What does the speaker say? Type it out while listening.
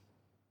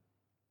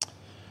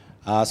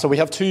So we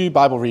have two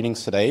Bible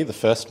readings today. The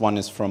first one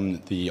is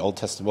from the Old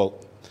Testament.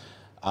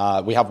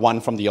 We have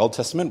one from the Old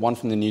Testament, one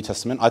from the New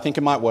Testament. I think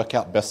it might work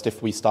out best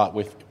if we start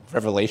with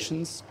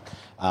Revelations,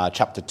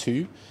 chapter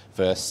 2,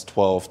 verse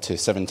 12 to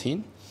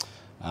 17.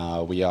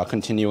 We are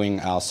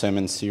continuing our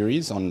sermon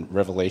series on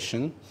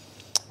Revelation,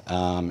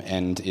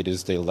 and it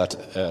is the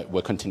letter.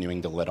 We're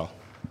continuing the letter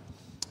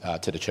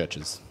to the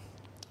churches.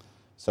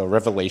 So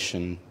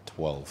Revelation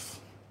 12.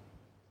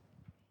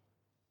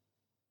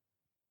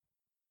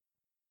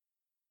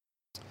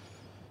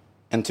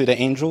 And to the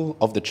angel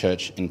of the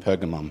church in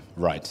Pergamum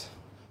write,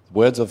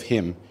 words of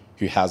him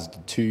who has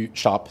the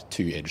sharp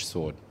two-edged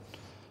sword.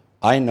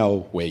 I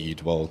know where you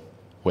dwell,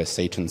 where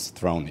Satan's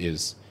throne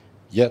is,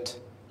 yet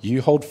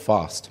you hold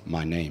fast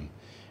my name,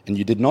 and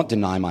you did not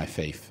deny my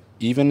faith,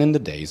 even in the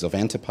days of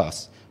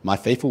Antipas, my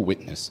faithful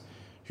witness,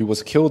 who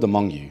was killed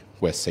among you,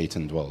 where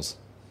Satan dwells.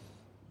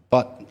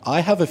 But I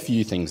have a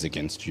few things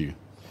against you.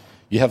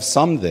 You have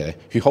some there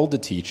who hold the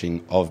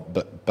teaching of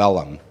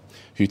Balaam,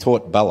 who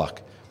taught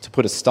Balak to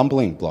put a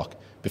stumbling block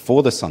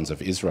before the sons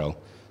of Israel,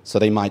 so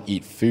they might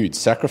eat food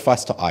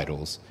sacrificed to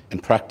idols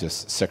and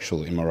practice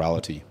sexual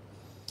immorality.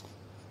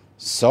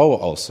 So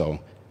also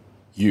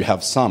you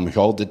have some who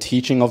hold the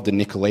teaching of the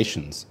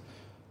Nicolaitans.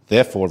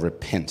 Therefore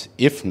repent,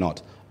 if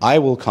not, I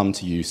will come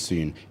to you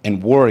soon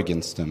and war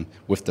against them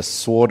with the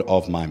sword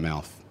of my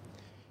mouth.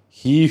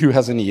 He who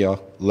has an ear,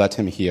 let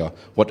him hear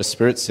what the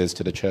Spirit says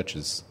to the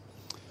churches.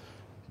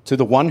 To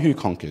the one who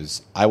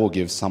conquers, I will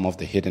give some of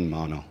the hidden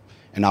manna,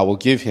 and I will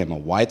give him a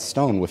white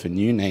stone with a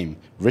new name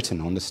written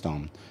on the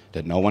stone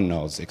that no one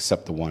knows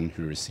except the one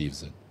who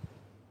receives it.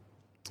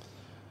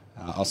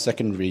 Our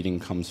second reading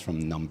comes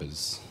from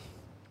Numbers.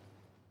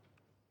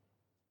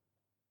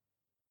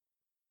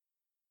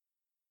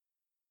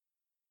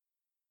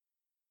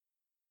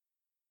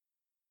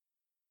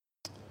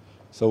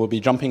 So we'll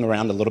be jumping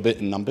around a little bit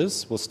in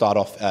Numbers. We'll start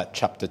off at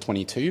chapter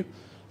 22,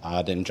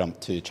 then jump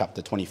to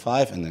chapter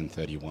 25, and then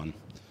 31.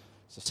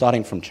 So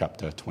starting from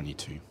chapter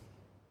 22.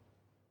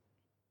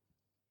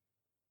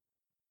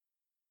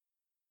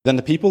 Then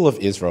the people of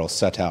Israel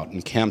set out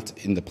and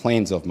camped in the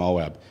plains of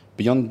Moab,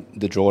 beyond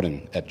the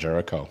Jordan at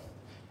Jericho.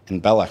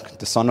 And Balak,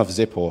 the son of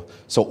Zippor,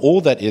 saw all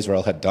that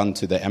Israel had done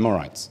to the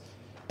Amorites,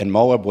 and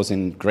Moab was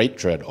in great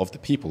dread of the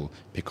people,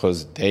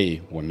 because they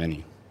were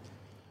many.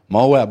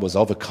 Moab was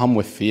overcome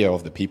with fear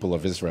of the people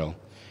of Israel,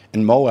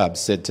 and Moab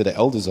said to the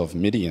elders of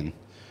Midian,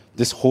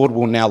 "This horde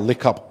will now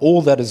lick up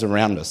all that is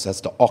around us,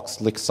 as the ox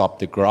licks up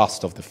the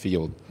grass of the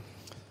field."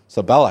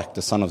 So Balak,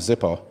 the son of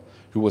Zippor,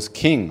 who was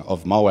king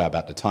of Moab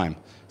at the time,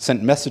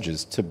 sent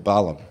messages to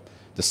Balaam,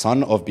 the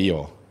son of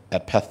Beor,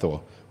 at Pethor,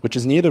 which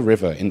is near the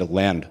river in the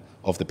land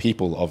of the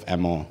people of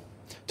Ammon,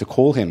 to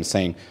call him,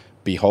 saying,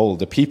 "Behold,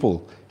 the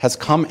people has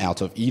come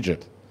out of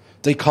Egypt.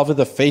 They cover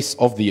the face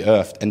of the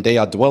earth, and they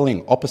are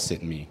dwelling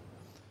opposite me.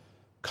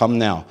 Come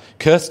now,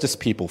 curse this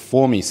people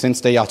for me,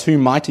 since they are too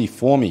mighty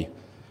for me.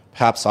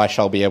 Perhaps I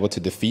shall be able to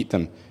defeat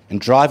them and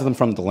drive them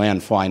from the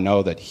land, for I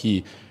know that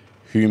he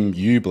whom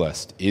you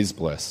blessed is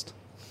blessed,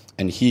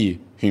 and he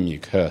whom you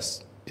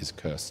curse is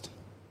cursed."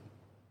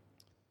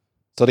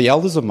 So the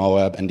elders of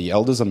Moab and the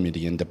elders of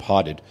Midian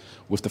departed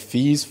with the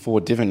fees for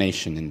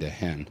divination in their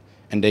hand,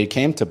 and they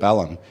came to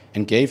Balaam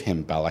and gave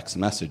him Balak's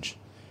message.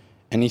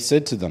 And he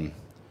said to them,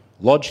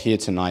 "Lodge here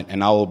tonight,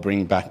 and I will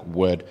bring back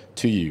word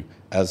to you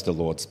as the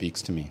Lord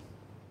speaks to me."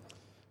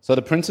 So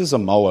the princes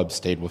of Moab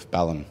stayed with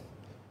Balaam,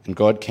 and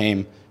God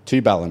came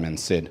to Balaam and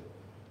said,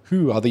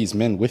 "Who are these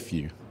men with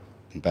you?"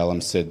 And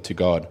Balaam said to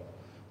God,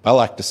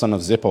 "Balak the son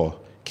of Zippor,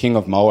 king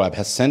of Moab,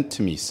 has sent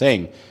to me,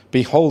 saying,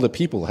 Behold, the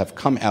people have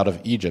come out of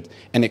Egypt,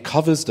 and it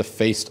covers the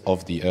face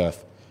of the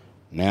earth.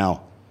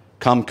 Now,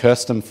 come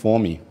curse them for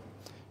me.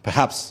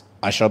 Perhaps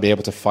I shall be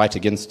able to fight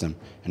against them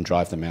and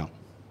drive them out."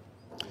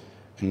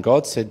 And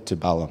God said to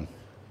Balaam,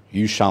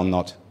 "You shall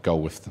not go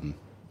with them.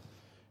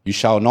 You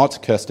shall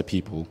not curse the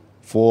people,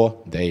 for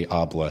they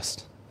are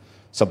blessed."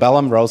 So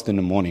Balaam rose in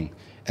the morning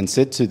and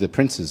said to the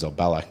princes of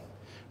Balak,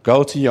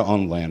 "Go to your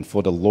own land,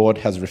 for the Lord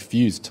has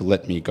refused to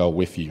let me go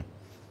with you."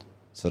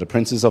 So the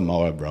princes of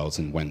Moab rose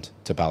and went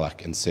to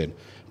Balak and said,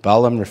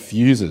 "Balaam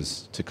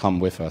refuses to come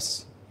with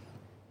us."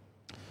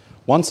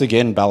 Once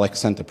again Balak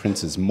sent the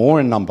princes, more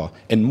in number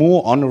and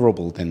more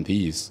honorable than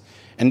these.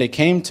 And they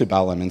came to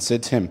Balaam and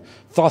said to him,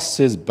 "Thus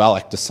says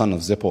Balak the son of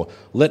Zippor,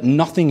 let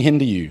nothing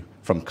hinder you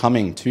from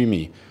coming to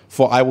me,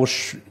 for I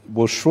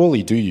will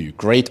surely do you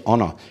great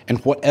honor,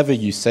 and whatever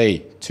you say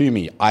to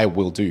me I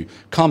will do.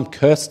 Come,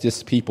 curse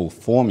this people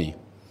for me."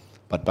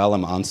 But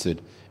Balaam answered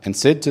and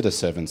said to the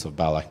servants of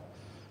Balak,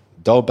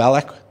 "Though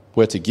Balak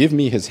were to give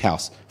me his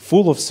house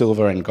full of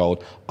silver and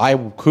gold, I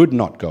could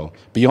not go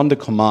beyond the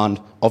command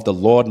of the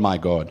Lord my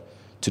God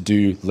to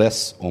do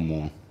less or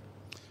more.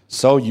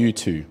 So you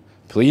too,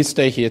 please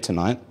stay here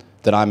tonight,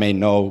 that I may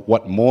know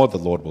what more the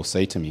Lord will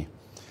say to me."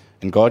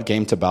 And God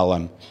came to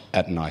Balaam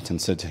at night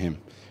and said to him,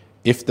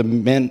 "If the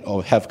men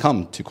have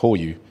come to call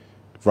you,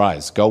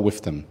 rise, go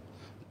with them,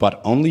 but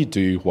only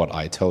do what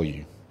I tell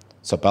you."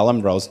 So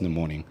Balaam rose in the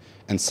morning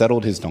and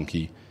saddled his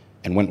donkey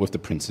and went with the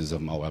princes of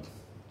Moab.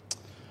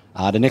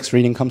 The next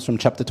reading comes from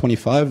chapter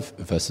 25,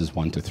 verses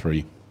 1 to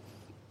 3.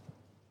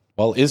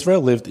 While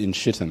Israel lived in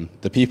Shittim,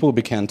 the people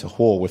began to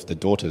whore with the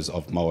daughters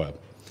of Moab.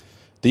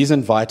 These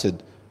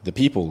invited the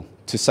people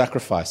to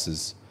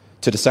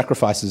the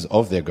sacrifices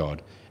of their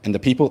God, and the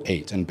people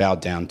ate and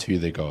bowed down to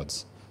their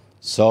gods.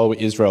 So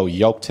Israel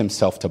yoked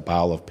himself to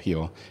Baal of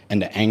Peor,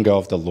 and the anger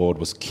of the Lord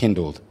was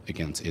kindled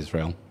against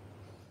Israel.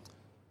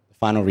 The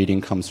final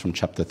reading comes from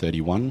chapter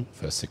 31,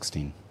 verse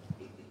 16.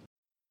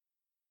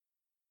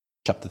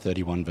 Chapter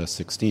 31, verse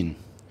 16.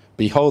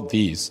 Behold,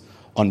 these,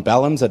 on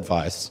Balaam's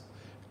advice,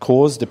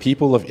 caused the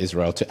people of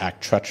Israel to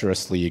act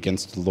treacherously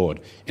against the Lord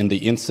in the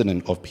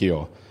incident of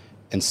Peor,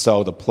 and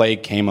so the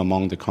plague came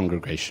among the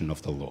congregation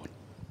of the Lord.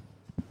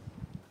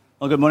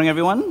 Well, good morning,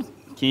 everyone.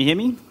 Can you hear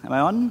me? Am I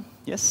on?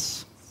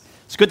 Yes.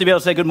 It's good to be able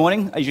to say good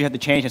morning. I usually have to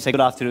change and say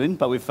good afternoon,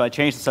 but we've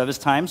changed the service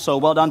time. So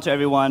well done to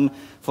everyone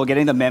for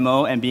getting the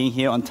memo and being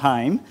here on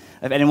time.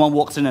 If anyone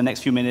walks in the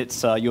next few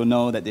minutes, you'll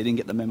know that they didn't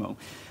get the memo.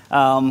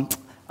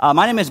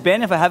 My name is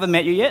Ben, if I haven't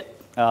met you yet.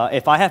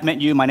 If I have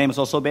met you, my name is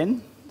also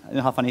Ben. I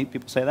know how funny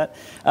people say that.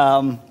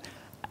 And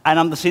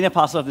I'm the senior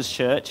pastor of this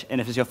church.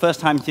 And if it's your first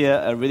time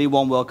here, a really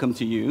warm welcome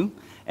to you.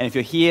 And if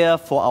you're here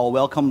for our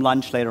welcome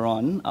lunch later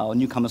on, our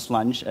newcomers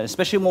lunch,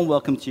 especially warm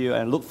welcome to you.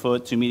 And I look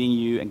forward to meeting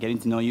you and getting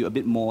to know you a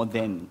bit more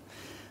then.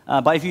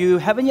 But if you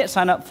haven't yet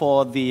signed up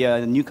for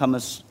the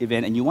newcomers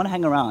event and you want to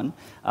hang around,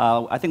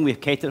 I think we've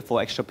catered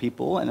for extra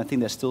people, and I think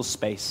there's still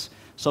space.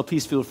 So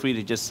please feel free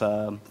to just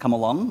come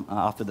along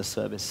after the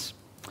service.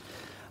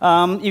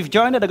 If you've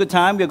joined at a good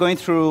time, we're going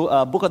through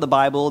a book of the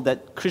Bible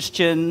that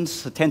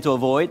Christians tend to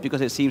avoid because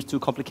it seems too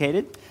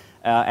complicated.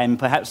 And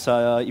perhaps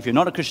if you're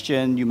not a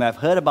Christian, you may have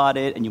heard about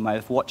it and you might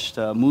have watched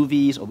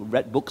movies or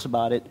read books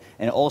about it,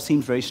 and it all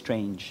seems very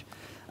strange.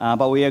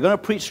 But we are going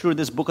to preach through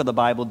this book of the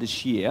Bible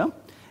this year,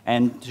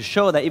 and to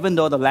show that even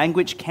though the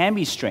language can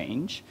be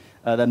strange,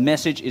 the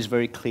message is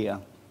very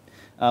clear.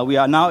 We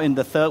are now in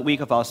the third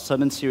week of our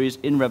sermon series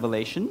in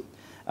Revelation.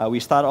 We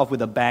started off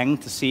with a bang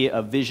to see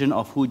a vision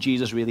of who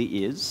Jesus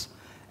really is.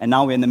 And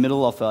now we're in the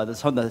middle of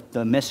some of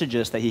the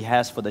messages that he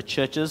has for the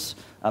churches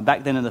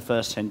back then in the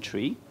first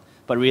century.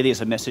 But really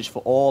it's a message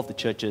for all of the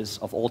churches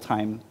of all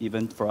time,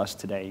 even for us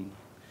today.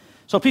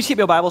 So please keep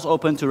your Bibles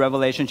open to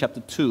Revelation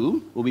chapter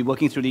 2. We'll be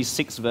working through these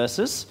 6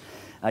 verses.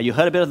 You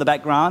heard a bit of the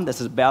background. There's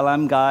this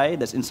Balaam guy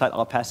that's inside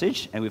our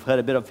passage, and we've heard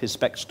a bit of his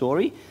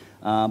backstory.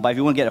 But if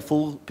you want to get a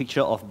full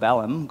picture of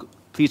Balaam,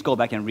 please go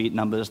back and read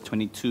Numbers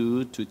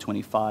 22 to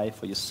 25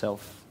 for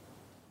yourself.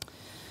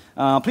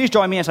 Please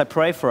join me as I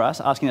pray for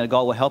us, asking that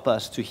God will help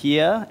us to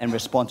hear and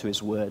respond to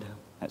his word.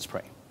 Let's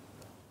pray.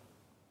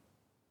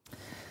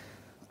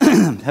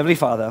 Heavenly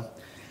Father,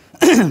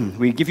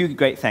 we give you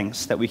great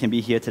thanks that we can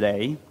be here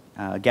today,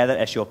 gathered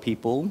as your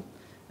people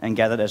and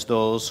gathered as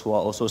those who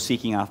are also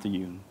seeking after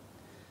you.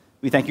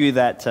 We thank you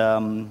that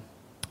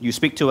you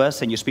speak to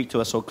us, and you speak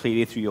to us so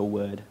clearly through your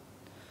word.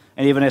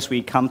 And even as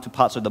we come to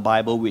parts of the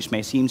Bible which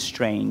may seem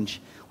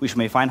strange, which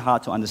may find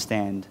hard to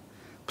understand,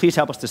 please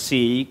help us to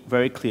see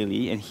very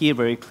clearly and hear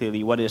very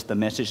clearly what is the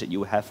message that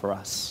you have for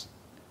us.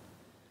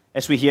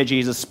 As we hear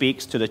Jesus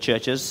speaks to the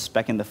churches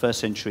back in the first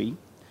century,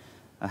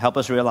 help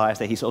us realize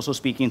that he's also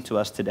speaking to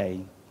us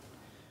today.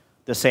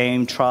 The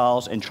same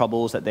trials and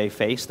troubles that they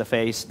faced,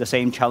 the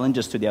same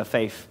challenges to their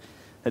faith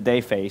that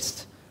they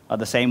faced, are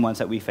the same ones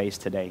that we face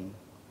today.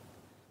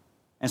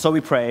 And so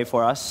we pray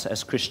for us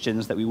as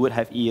Christians that we would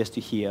have ears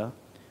to hear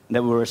and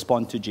that we will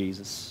respond to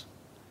Jesus.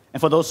 And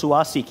for those who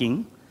are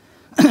seeking,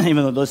 even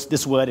though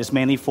this word is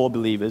mainly for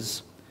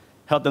believers,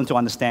 help them to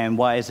understand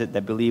why is it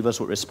that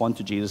believers would respond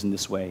to Jesus in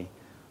this way.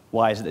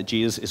 Why is it that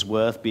Jesus is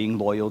worth being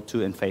loyal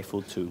to and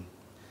faithful to?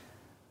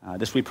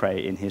 This we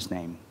pray in his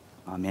name.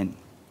 Amen.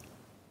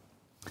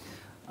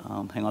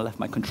 Hang on, I left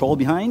my control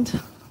behind.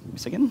 Give me a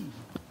second.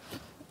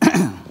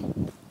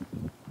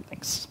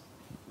 Thanks.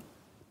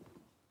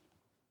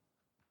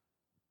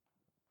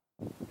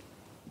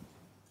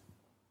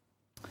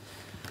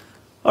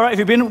 All right, if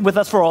you've been with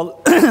us for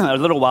a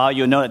little while,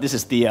 you'll know that this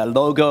is the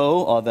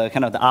logo or the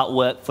kind of the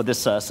artwork for this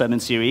sermon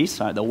series.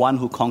 The one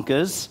who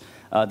conquers.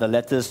 The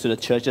letters to the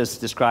churches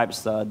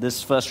describes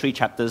this first 3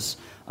 chapters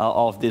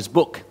of this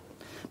book.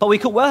 But we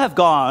could well have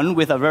gone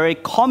with a very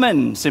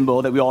common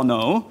symbol that we all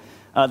know,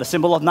 the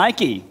symbol of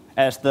Nike,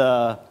 as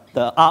the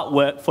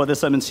artwork for the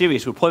sermon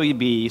series. We'll probably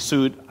be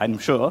sued, I'm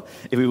sure,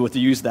 if we were to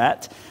use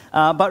that.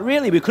 But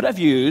really, we could have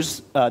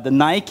used the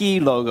Nike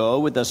logo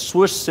with the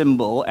swoosh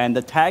symbol and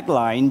the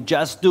tagline,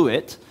 "Just Do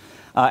It,"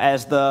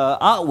 as the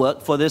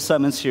artwork for this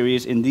sermon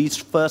series in these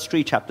first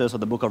 3 chapters of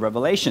the book of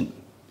Revelation.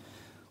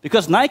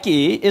 Because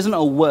Nike isn't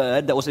a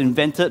word that was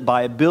invented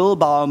by Bill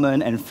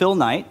Bowerman and Phil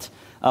Knight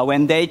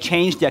when they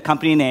changed their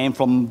company name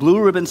from Blue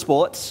Ribbon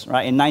Sports,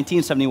 right, in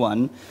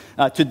 1971,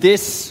 to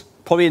this,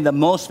 probably the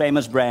most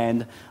famous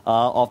brand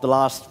of the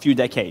last few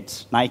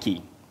decades,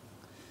 Nike.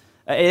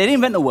 They didn't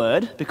invent the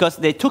word because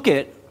they took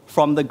it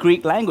from the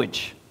Greek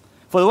language.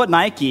 For the word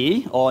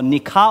Nike, or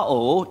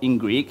Nikao in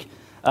Greek,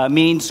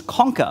 means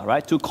conquer,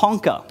 right, to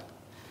conquer.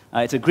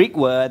 It's a Greek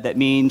word that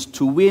means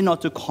to win or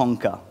to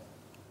conquer.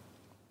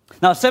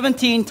 Now,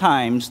 17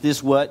 times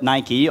this word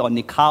Nike or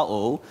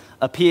Nikao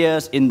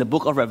appears in the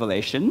book of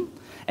Revelation,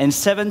 and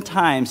 7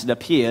 times it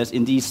appears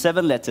in these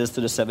 7 letters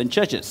to the 7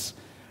 churches.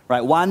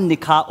 Right? 1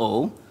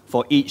 Nikao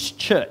for each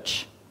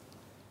church.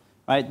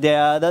 Right?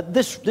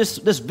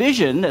 This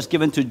vision that's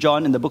given to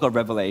John in the book of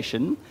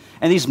Revelation,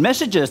 and these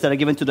messages that are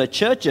given to the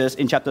churches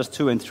in chapters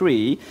 2 and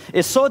 3,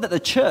 is so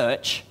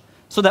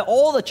that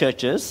all the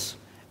churches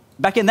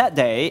back in that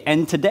day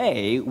and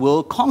today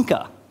will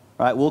conquer.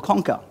 Right? Will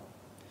conquer.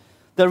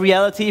 The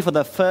reality for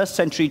the first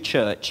century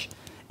church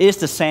is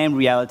the same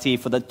reality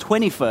for the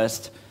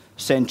 21st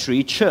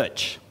century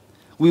church.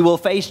 We will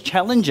face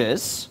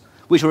challenges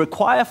which will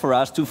require for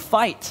us to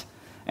fight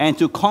and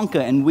to conquer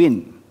and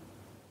win.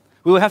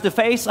 We will have to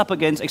face up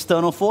against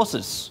external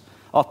forces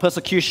of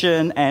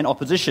persecution and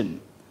opposition.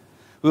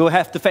 We will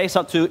have to face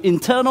up to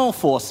internal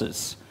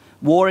forces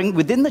warring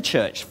within the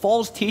church,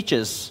 false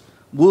teachers,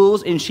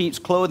 wolves in sheep's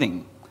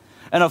clothing.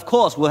 And of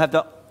course, we'll have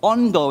the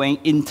ongoing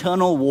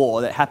internal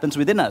war that happens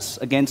within us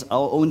against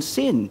our own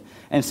sin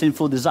and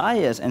sinful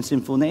desires and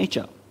sinful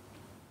nature.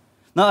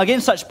 Now,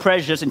 against such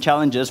pressures and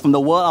challenges from the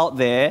world out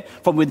there,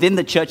 from within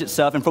the church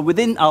itself, and from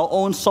within our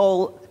own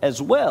soul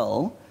as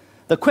well,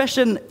 the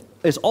question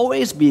is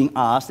always being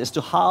asked as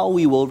to how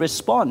we will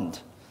respond.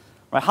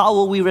 Right? How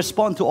will we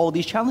respond to all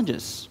these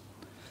challenges?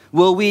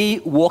 Will we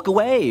walk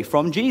away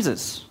from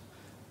Jesus?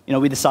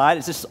 We decide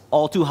it's just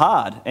all too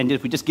hard, and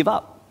we just give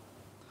up.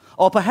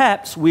 Or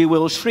perhaps we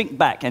will shrink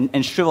back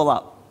and shrivel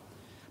up.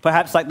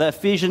 Perhaps like the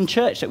Ephesian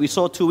church that we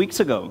saw 2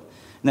 weeks ago.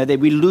 That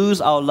we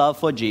lose our love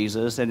for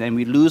Jesus and then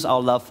we lose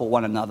our love for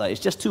one another. It's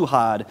just too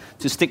hard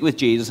to stick with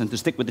Jesus and to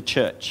stick with the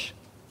church.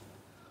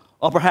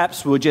 Or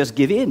perhaps we'll just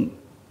give in.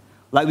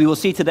 Like we will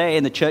see today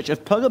in the church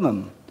of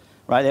Pergamum.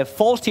 Right? There are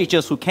false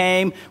teachers who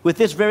came with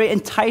this very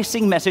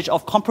enticing message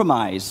of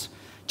compromise.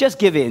 Just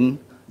give in.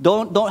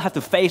 Don't have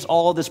to face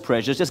all this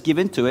pressure. Just give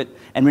in to it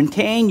and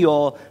retain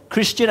your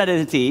Christian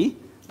identity,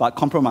 but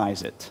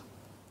compromise it.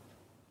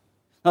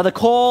 Now, the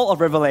call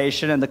of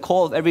Revelation and the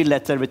call of every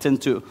letter written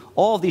to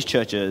all of these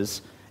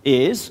churches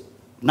is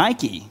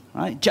Nike,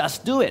 right?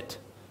 Just do it.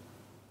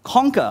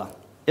 Conquer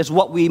is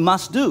what we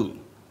must do.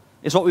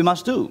 It's what we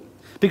must do.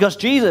 Because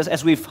Jesus,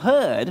 as we've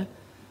heard,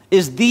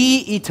 is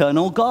the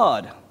eternal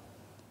God.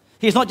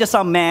 He's not just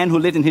some man who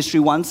lived in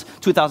history once,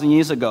 2,000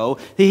 years ago.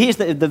 He is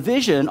the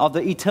vision of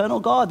the eternal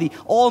God, the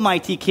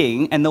almighty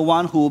King, and the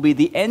one who will be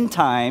the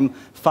end-time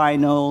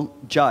final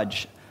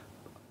judge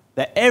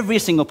that every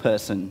single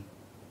person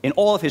in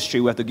all of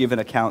history we have to give an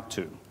account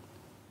to.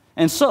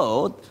 And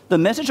so, the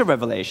message of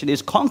Revelation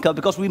is conquer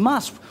because we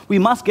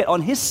must get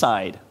on his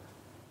side.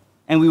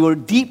 And we will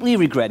deeply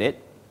regret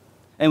it,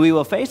 and we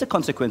will face the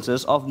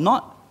consequences of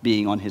not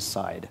being on his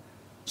side.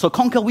 So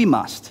conquer we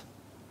must.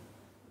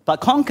 But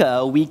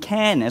conquer we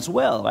can as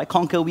well, right?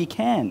 Conquer we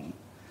can.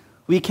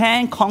 We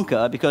can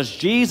conquer because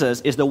Jesus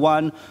is the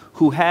one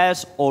who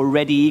has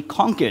already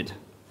conquered.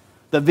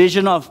 The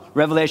vision of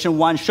Revelation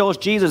 1 shows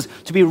Jesus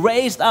to be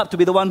raised up, to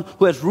be the one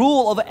who has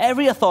rule over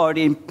every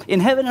authority in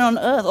heaven and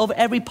on earth, over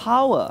every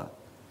power.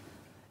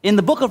 In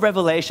the book of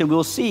Revelation,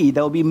 we'll see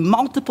there will be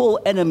multiple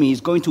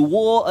enemies going to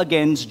war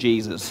against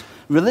Jesus.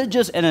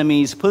 Religious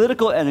enemies,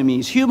 political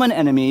enemies, human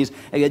enemies,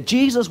 and yet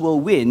Jesus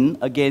will win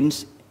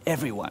against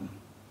everyone.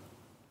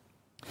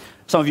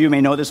 Some of you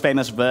may know this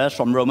famous verse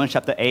from Romans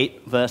chapter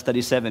 8, verse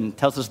 37. It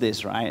tells us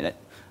this, right?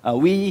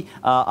 We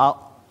are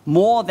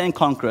more than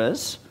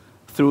conquerors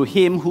through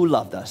him who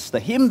loved us. The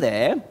him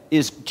there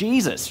is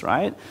Jesus,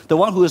 right? The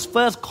one who has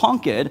first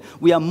conquered.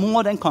 We are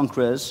more than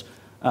conquerors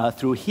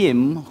through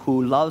him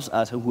who loves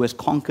us and who has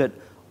conquered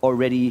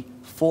already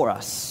for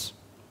us.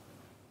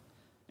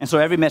 And so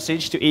every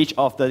message to each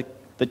of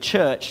the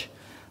church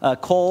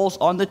calls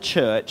on the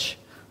church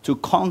to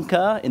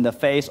conquer in the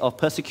face of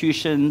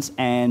persecutions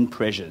and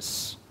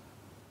pressures.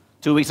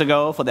 2 weeks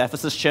ago, for the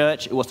Ephesus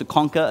church, it was to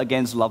conquer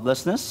against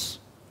lovelessness.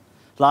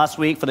 Last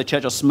week, for the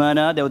church of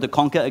Smyrna, they were to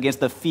conquer against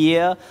the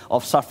fear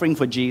of suffering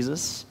for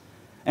Jesus.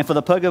 And for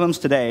the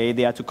Pergamums today,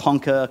 they are to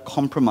conquer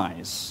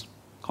compromise.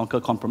 Conquer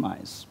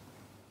compromise.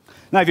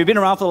 Now, if you've been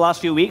around for the last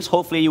few weeks,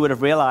 hopefully you would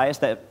have realized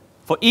that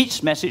for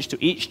each message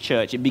to each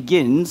church, it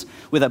begins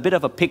with a bit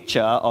of a picture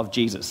of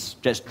Jesus,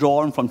 just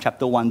drawn from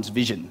chapter 1's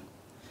vision.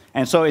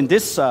 And so in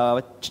this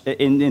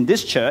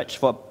church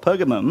for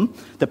Pergamum,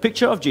 the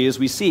picture of Jesus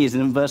we see is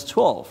in verse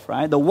 12,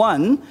 right? The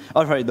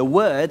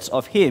words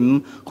of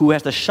him who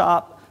has the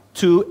sharp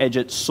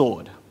two-edged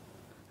sword.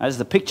 That is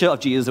the picture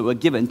of Jesus that were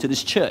given to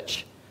this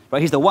church. Right?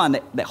 He's the one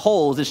that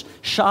holds this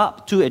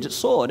sharp two-edged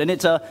sword, and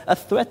it's a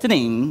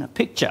threatening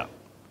picture.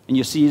 And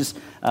you see his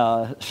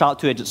sharp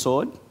two-edged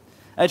sword.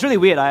 It's really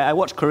weird. I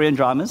watch Korean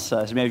dramas,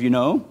 as many of you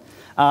know.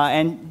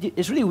 And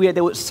it's really weird.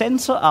 They would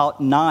censor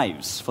out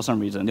knives for some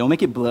reason. They'll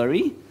make it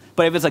blurry,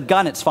 but if it's a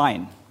gun, it's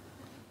fine.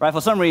 Right?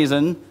 For some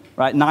reason,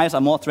 right, knives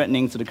are more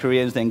threatening to the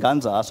Koreans than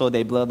guns are, so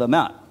they blur them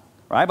out.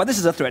 Right? But this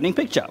is a threatening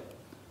picture.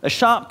 A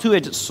sharp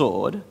two-edged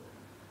sword,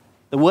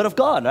 the Word of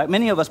God. Right?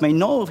 Many of us may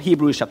know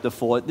Hebrews chapter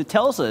 4. It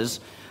tells us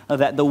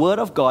that the Word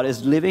of God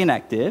is living and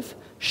active,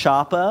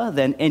 sharper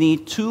than any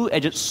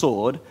two-edged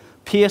sword,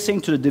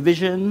 piercing to the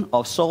division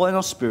of soul and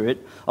of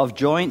spirit, of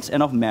joints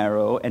and of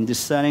marrow, and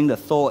discerning the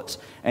thoughts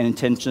and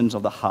intentions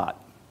of the heart.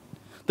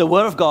 The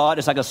Word of God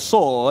is like a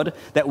sword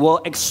that will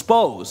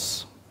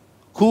expose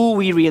who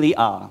we really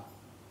are.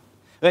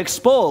 It will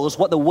expose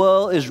what the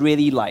world is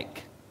really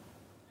like.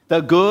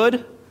 The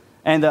good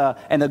and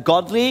the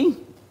godly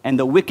and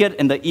the wicked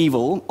and the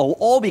evil will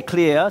all be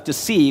clear to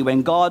see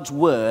when God's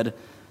Word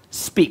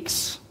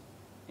speaks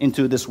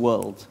into this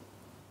world.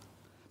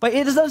 But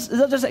it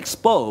doesn't just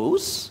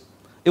expose.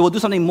 It will do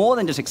something more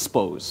than just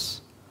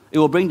expose. It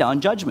will bring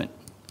down judgment.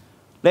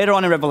 Later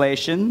on in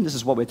Revelation, this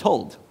is what we're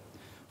told.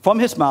 From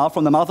his mouth,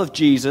 from the mouth of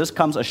Jesus,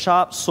 comes a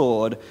sharp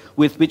sword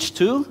with which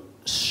to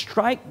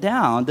strike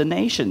down the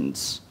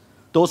nations,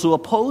 those who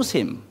oppose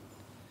him,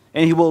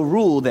 and he will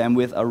rule them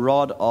with a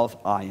rod of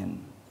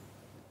iron.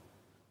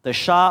 The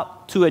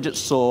sharp, two-edged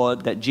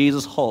sword that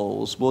Jesus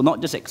holds will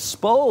not just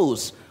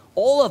expose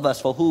all of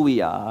us for who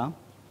we are,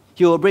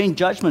 he will bring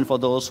judgment for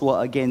those who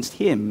are against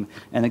him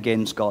and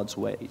against God's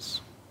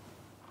ways.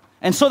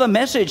 And so the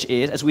message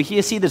is, as we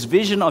see this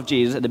vision of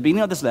Jesus at the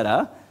beginning of this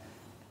letter,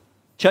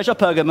 Church of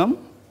Pergamum,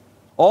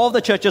 all of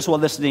the churches who are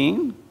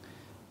listening,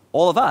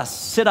 all of us,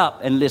 sit up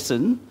and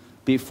listen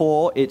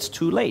before it's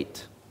too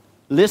late.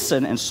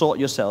 Listen and sort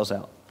yourselves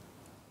out.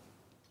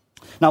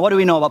 Now, what do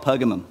we know about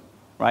Pergamum?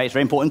 Right? It's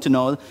very important to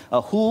know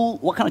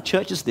what kind of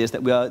church is this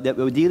that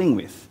we're dealing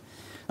with.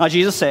 Now,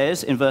 Jesus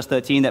says in verse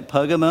 13 that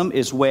Pergamum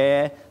is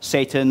where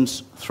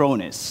Satan's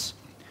throne is.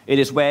 It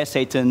is where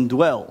Satan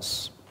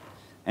dwells.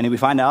 And we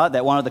find out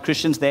that one of the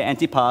Christians there,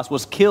 Antipas,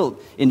 was killed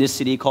in this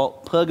city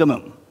called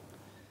Pergamum.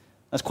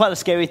 That's quite a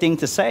scary thing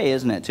to say,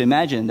 isn't it? To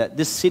imagine that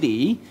this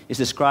city is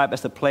described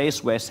as the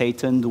place where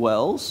Satan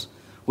dwells,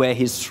 where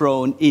his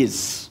throne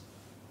is.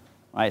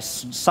 Right?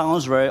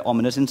 Sounds very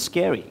ominous and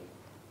scary.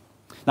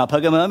 Now,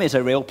 Pergamum is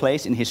a real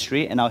place in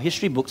history, and our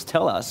history books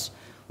tell us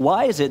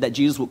why is it that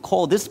Jesus would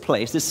call this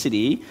place, this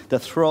city, the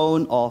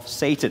throne of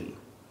Satan.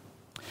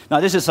 Now,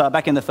 this is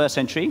back in the 1st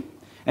century,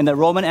 and the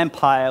Roman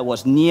Empire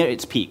was near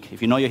its peak.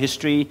 If you know your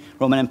history,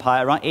 Roman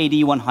Empire, around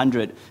AD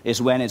 100 is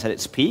when it's at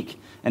its peak.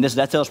 And this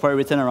letter was probably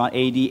written around AD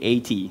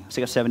 80,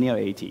 70 or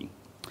 80.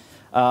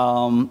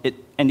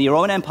 And the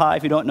Roman Empire,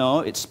 if you don't know,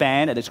 it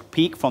spanned at its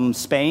peak from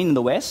Spain in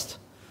the west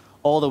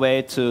all the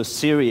way to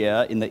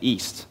Syria in the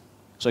east.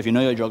 So if you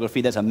know your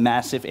geography, there's a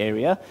massive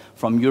area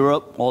from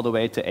Europe all the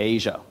way to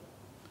Asia.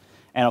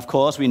 And of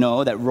course, we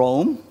know that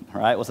Rome,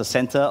 right, was the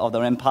center of the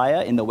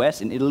empire in the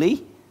west, in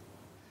Italy.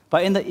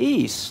 But in the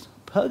east,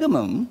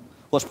 Pergamum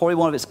was probably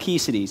one of its key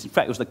cities. In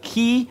fact, it was the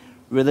key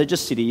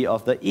religious city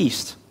of the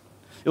east.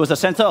 It was the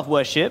center of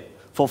worship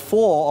for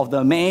 4 of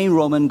the main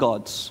Roman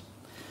gods.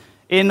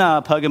 In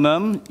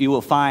Pergamum, you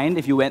will find,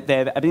 if you went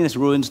there, I think there's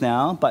ruins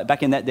now, but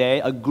back in that day,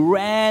 a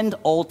grand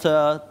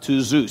altar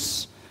to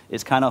Zeus.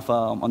 It's kind of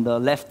on the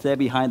left there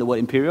behind the word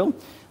imperial.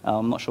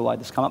 I'm not sure why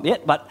this come up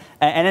yet.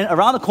 And then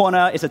around the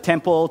corner is a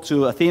temple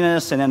to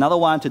Athenas, and another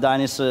one to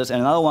Dionysus,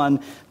 and another one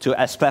to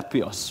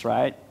Asclepius,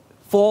 right?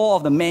 4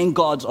 of the main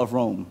gods of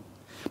Rome.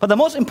 But the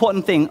most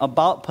important thing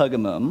about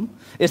Pergamum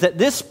is that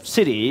this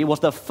city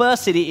was the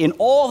first city in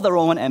all of the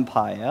Roman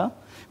Empire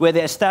where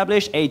they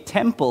established a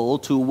temple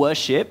to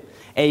worship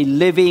a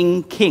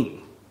living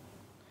king.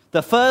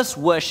 The first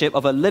worship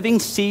of a living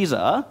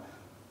Caesar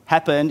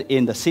happened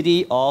in the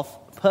city of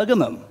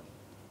Pergamum.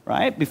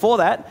 Right? Before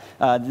that,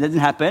 it didn't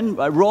happen.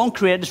 Rome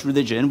created this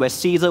religion where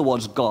Caesar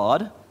was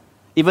God.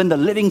 Even the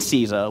living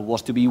Caesar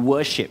was to be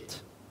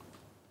worshipped.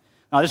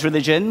 Now, this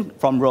religion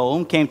from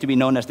Rome came to be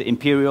known as the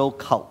imperial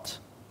cult.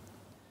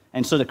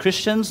 And so the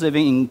Christians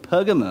living in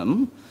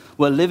Pergamum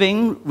were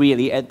living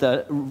really at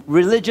the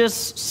religious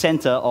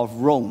center of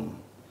Rome,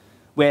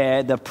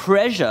 where the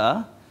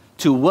pressure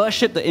to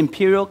worship the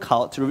imperial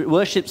cult, to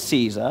worship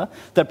Caesar,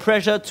 the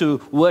pressure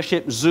to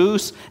worship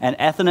Zeus and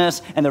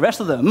Athenas and the rest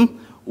of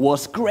them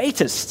was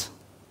greatest.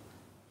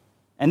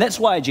 And that's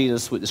why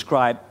Jesus would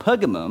describe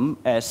Pergamum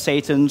as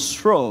Satan's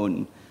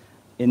throne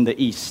in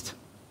the east.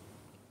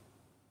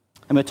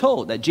 And we're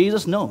told that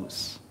Jesus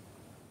knows.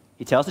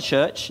 He tells the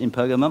church in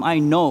Pergamum, I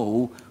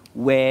know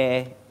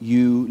where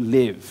you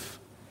live.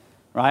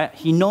 Right?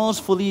 He knows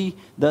fully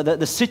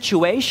the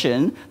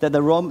situation that the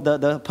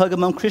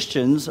Pergamum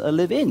Christians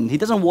live in. He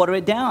doesn't water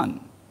it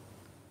down.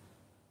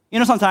 You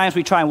know, sometimes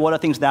we try and water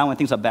things down when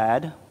things are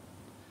bad.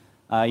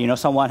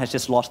 Someone has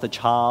just lost a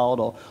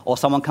child, or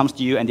someone comes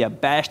to you and they're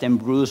bashed and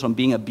bruised from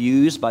being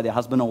abused by their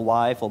husband or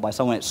wife or by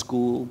someone at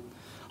school.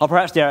 Or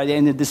perhaps they're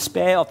in the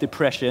despair of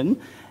depression,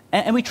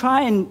 and we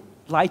try and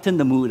lighten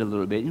the mood a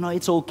little bit.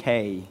 It's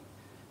okay,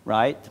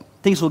 right?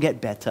 Things will get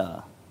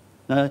better.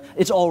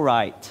 It's all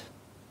right.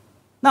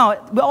 Now,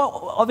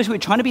 obviously, we're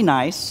trying to be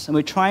nice, and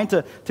we're trying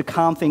to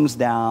calm things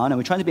down, and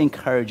we're trying to be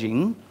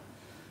encouraging.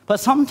 But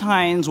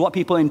sometimes what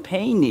people in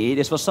pain need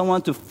is for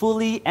someone to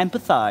fully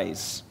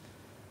empathize,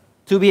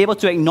 to be able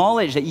to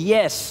acknowledge that,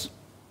 yes,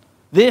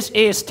 this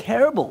is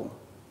terrible.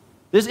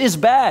 This is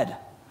bad.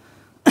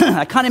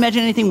 I can't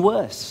imagine anything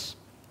worse.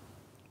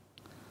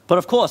 But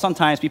of course,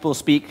 sometimes people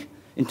speak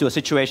into a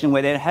situation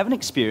where they haven't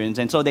experienced,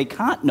 and so they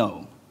can't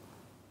know.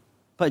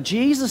 But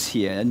Jesus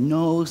here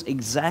knows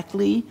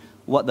exactly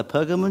what the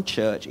Pergamum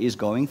church is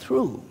going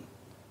through.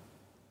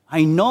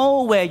 I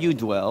know where you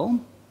dwell.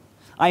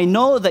 I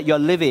know that you're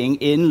living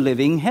in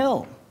living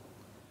hell.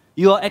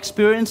 You are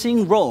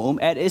experiencing Rome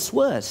at its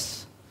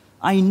worst.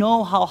 I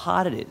know how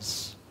hard it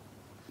is.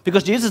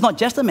 Because Jesus is not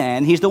just a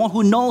man, he's the one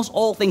who knows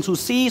all things, who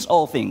sees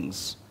all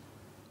things.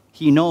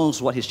 He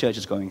knows what his church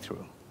is going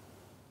through.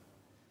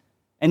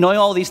 And knowing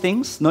all these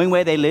things, knowing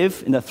where they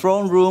live in the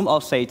throne room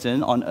of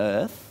Satan on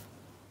earth,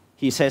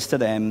 he says to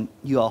them,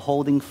 you are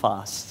holding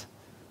fast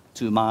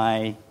to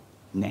my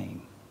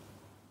name.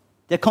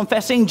 They're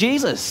confessing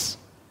Jesus.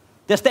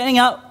 They're standing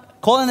out,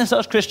 calling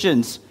themselves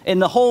Christians in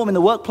the home, in the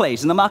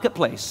workplace, in the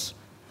marketplace.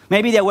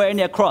 Maybe they're wearing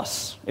their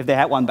cross, if they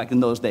had one back in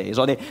those days,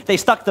 or they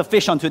stuck the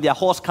fish onto their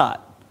horse cart,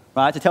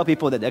 right, to tell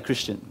people that they're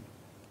Christian.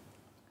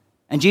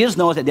 And Jesus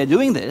knows that they're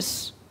doing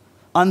this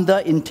under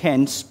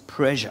intense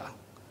pressure.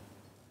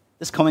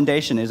 This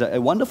commendation is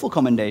a wonderful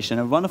commendation,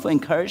 a wonderful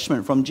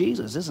encouragement from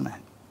Jesus, isn't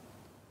it?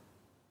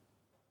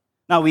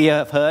 Now, we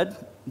have heard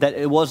that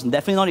it was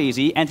definitely not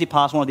easy.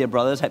 Antipas, one of their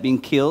brothers, had been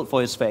killed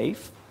for his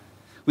faith.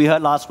 We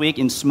heard last week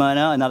in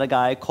Smyrna, another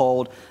guy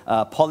called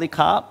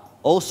Polycarp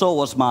also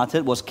was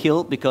martyred, was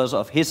killed because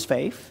of his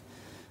faith.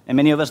 And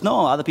many of us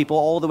know other people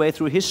all the way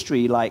through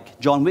history, like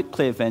John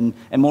Wycliffe and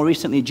more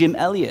recently Jim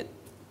Elliot.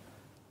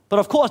 But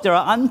of course, there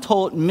are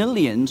untold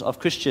millions of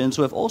Christians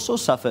who have also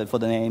suffered for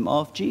the name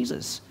of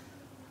Jesus.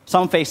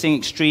 Some facing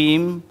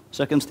extreme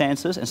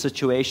circumstances and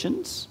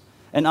situations,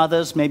 and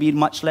others maybe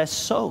much less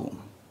so.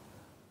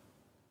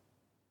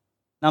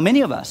 Now,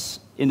 many of us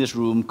in this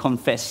room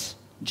confess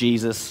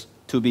Jesus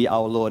to be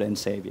our Lord and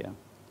Savior.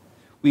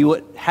 We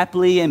would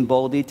happily and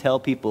boldly tell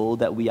people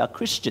that we are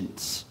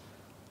Christians,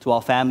 to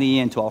our family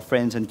and to our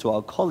friends and to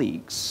our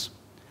colleagues.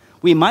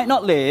 We might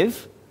not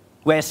live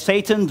where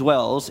Satan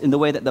dwells in the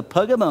way that the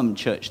Pergamum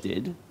church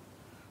did,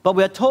 but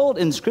we are told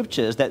in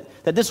scriptures that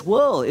this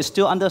world is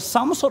still under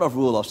some sort of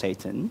rule of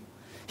Satan.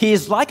 He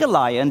is like a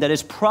lion that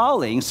is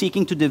prowling,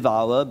 seeking to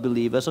devour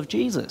believers of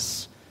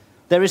Jesus.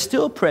 There is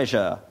still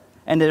pressure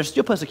and there is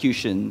still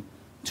persecution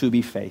to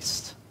be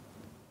faced.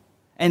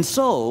 And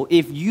so,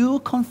 if you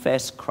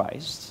confess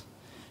Christ,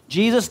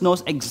 Jesus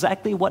knows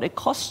exactly what it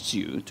costs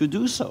you to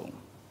do so.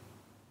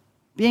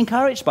 Be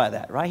encouraged by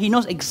that, right? He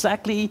knows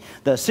exactly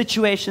the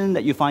situation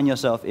that you find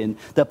yourself in,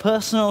 the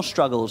personal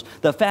struggles,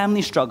 the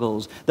family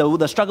struggles,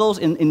 the struggles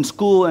in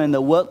school and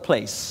the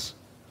workplace.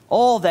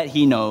 All that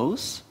he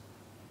knows,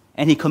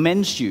 and he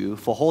commends you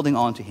for holding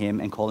on to him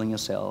and calling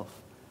yourself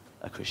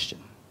a Christian.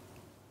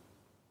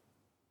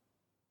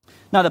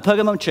 Now, the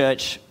Pergamum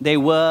church, they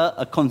were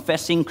a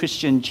confessing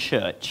Christian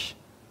church.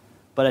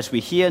 But as we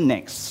hear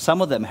next,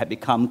 some of them had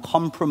become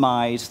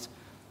compromised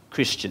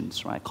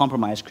Christians, right?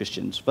 Compromised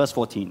Christians. Verse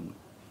 14.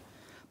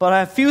 But I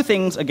have few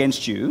things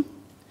against you.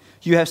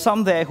 You have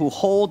some there who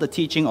hold the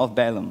teaching of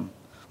Balaam,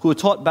 who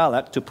taught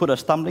Balak to put a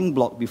stumbling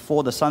block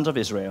before the sons of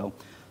Israel,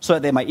 so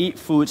that they might eat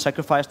food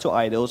sacrificed to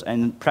idols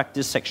and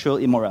practice sexual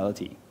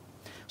immorality.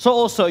 So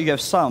also you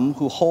have some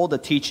who hold the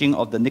teaching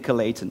of the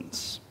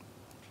Nicolaitans.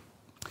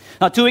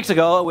 Now, 2 weeks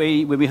ago,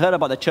 when we heard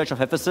about the church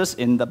of Ephesus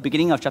in the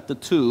beginning of chapter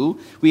 2,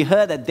 we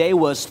heard that they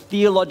were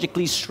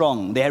theologically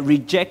strong. They had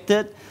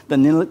rejected the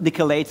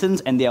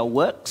Nicolaitans and their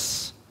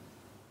works.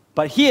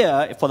 But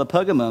here, for the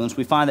Pergamums,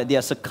 we find that they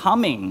are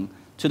succumbing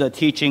to the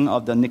teaching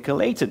of the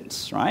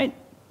Nicolaitans, right?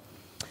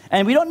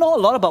 And we don't know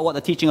a lot about what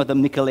the teaching of the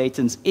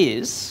Nicolaitans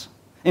is.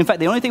 In fact,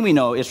 the only thing we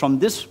know is from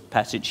this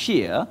passage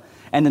here,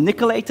 and the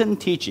Nicolaitan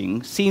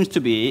teaching seems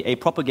to be a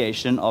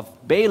propagation of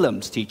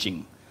Balaam's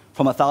teaching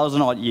from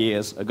 1,000-odd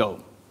years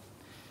ago.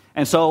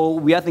 And so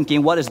we are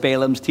thinking, what is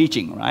Balaam's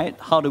teaching, right?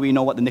 How do we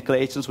know what the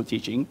Nicolaitans were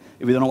teaching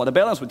if we don't know what the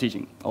Balaams were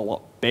teaching or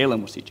what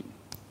Balaam was teaching?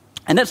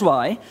 And that's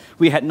why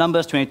we had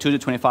Numbers 22 to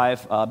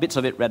 25, bits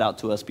of it read out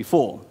to us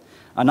before.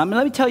 And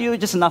let me tell you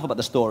just enough about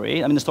the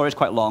story. I mean, the story is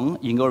quite long.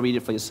 You can go read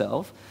it for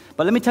yourself.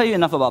 But let me tell you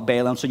enough about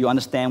Balaam so you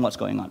understand what's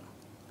going on.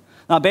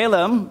 Now,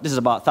 Balaam, this is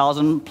about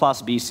 1000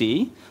 plus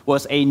BC,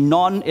 was a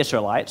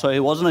non-Israelite, so he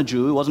wasn't a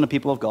Jew, he wasn't a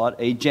people of God,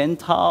 a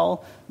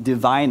Gentile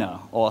diviner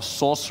or a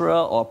sorcerer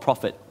or a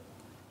prophet.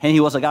 And he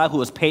was a guy who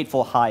was paid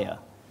for hire.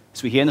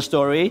 So we hear in the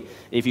story,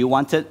 if you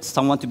wanted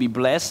someone to be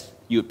blessed,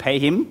 you would pay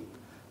him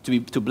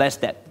to bless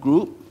that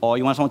group, or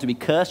you want someone to be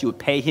cursed, you would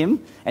pay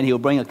him, and he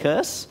would bring a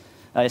curse.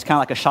 It's kind of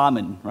like a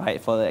shaman, right,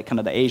 for kind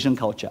of the Asian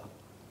culture.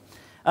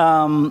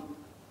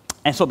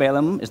 And so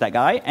Balaam is that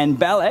guy, and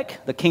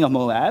Balak, the king of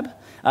Moab,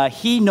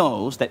 he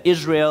knows that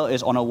Israel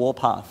is on a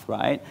warpath,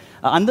 right?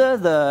 Under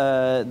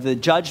the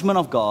judgment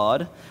of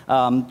God,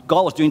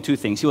 God was doing two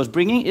things. He was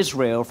bringing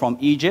Israel from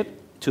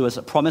Egypt to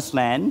a promised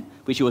land,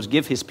 which he was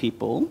give his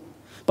people.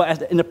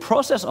 But in the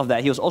process of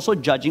that, he was also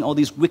judging all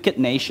these wicked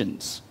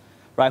nations,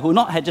 right, who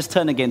not had just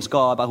turned against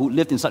God, but who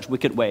lived in such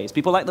wicked ways.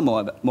 People like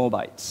the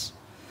Moabites.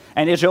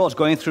 And Israel was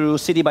going through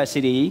city by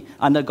city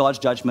under God's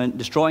judgment,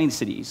 destroying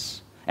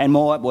cities. And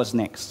Moab was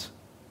next.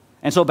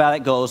 And so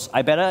Balak goes,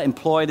 I better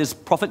employ this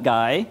prophet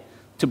guy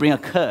to bring a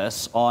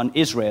curse on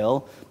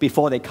Israel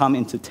before they come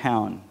into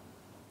town.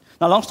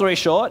 Now, long story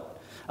short,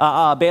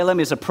 Balaam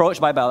is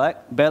approached by Balak.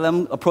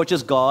 Balaam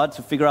approaches God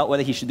to figure out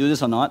whether he should do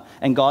this or not,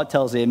 and God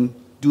tells him,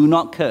 do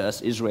not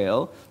curse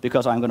Israel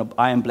because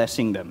I am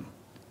blessing them.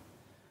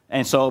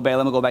 And so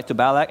Balaam will go back to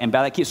Balak, and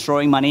Balak keeps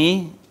throwing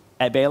money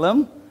at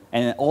Balaam,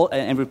 and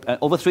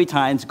over 3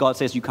 times God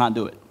says you can't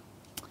do it.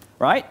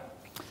 Right?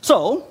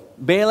 So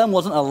Balaam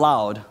wasn't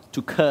allowed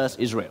to curse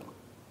Israel.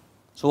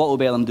 So what will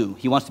Balaam do?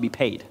 He wants to be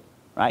paid.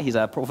 Right? He's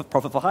a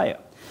prophet for hire.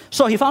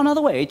 So he found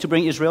another way to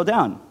bring Israel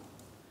down.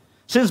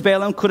 Since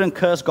Balaam couldn't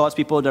curse God's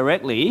people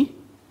directly,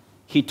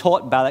 he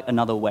taught Balak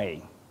another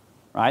way.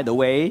 Right? The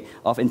way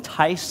of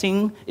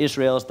enticing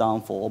Israel's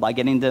downfall by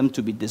getting them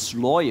to be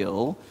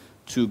disloyal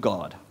to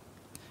God.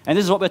 And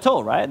this is what we're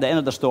told, right? At the end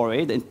of the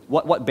story,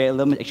 what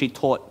Balaam actually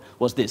taught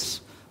was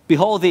this.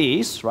 Behold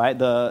these, right,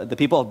 the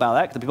people of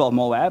Balak, the people of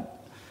Moab,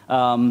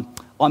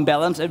 on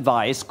Balaam's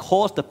advice,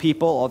 caused the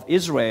people of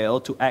Israel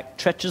to act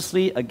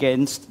treacherously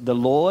against the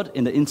Lord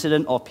in the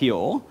incident of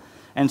Peor,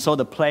 and so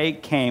the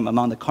plague came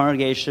among the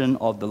congregation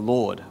of the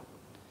Lord.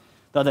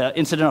 Now, the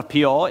incident of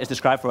Peor is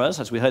described for us,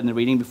 as we heard in the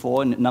reading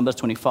before in Numbers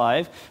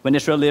 25. When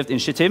Israel lived in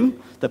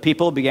Shittim, the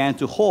people began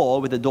to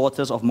whore with the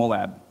daughters of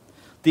Moab.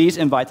 These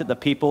invited the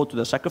people to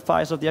the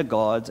sacrifice of their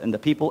gods, and the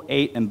people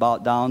ate and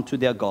bowed down to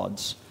their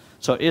gods.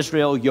 So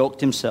Israel yoked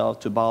himself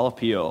to Baal of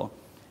Peor,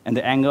 and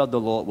the anger of the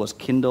Lord was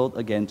kindled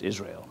against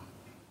Israel.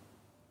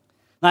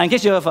 Now, in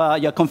case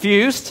you're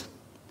confused,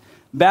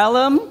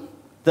 Balaam,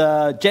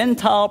 the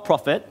Gentile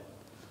prophet,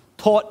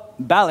 taught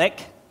Balak,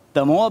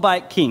 the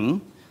Moabite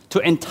king, to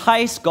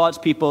entice God's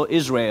people,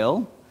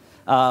 Israel,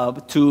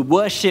 to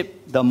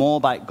worship the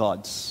Moabite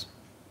gods.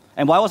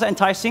 And why was that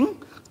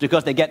enticing?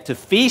 Because they get to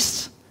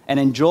feast and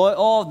enjoy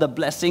all the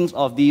blessings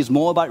of these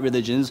Moabite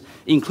religions,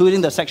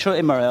 including the sexual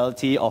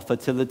immorality of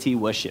fertility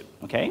worship.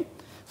 Okay?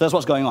 So that's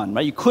what's going on,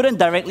 right? You couldn't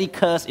directly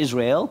curse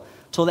Israel,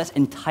 so let's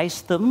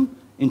entice them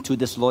into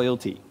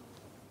disloyalty.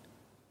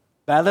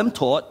 Balaam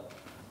taught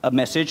a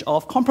message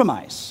of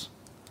compromise.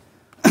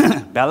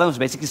 Balaam was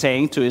basically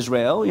saying to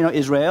Israel,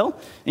 Israel,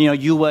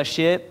 you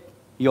worship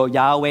your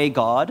Yahweh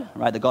God,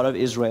 right, the God of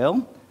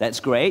Israel. That's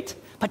great.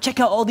 But check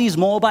out all these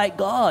Moabite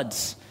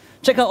gods.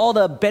 Check out all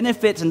the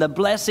benefits and the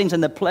blessings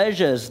and the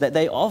pleasures that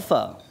they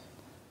offer.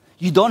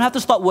 You don't have to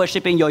stop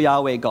worshiping your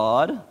Yahweh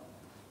God,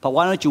 but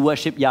why don't you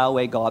worship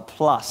Yahweh God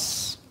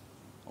plus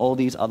all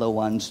these other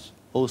ones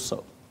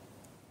also?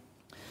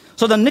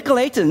 So the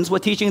Nicolaitans were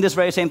teaching this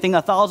very same thing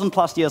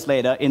 1,000+ years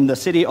later in the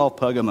city of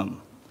Pergamum.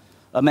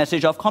 A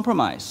message of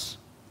compromise.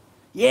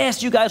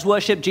 Yes, you guys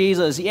worship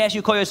Jesus. Yes,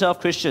 you call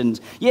yourself Christians.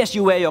 Yes,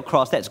 you wear your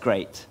cross. That's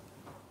great.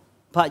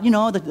 But,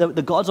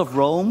 the gods of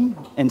Rome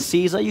and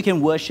Caesar, you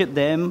can worship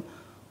them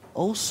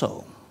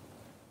also.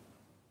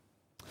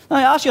 Now,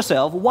 ask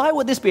yourself, why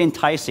would this be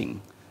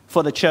enticing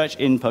for the church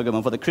in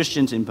Pergamum, for the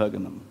Christians in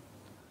Pergamum?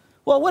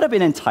 Well, it would have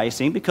been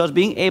enticing because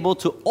being able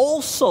to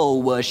also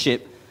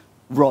worship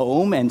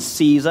Rome and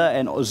Caesar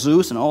and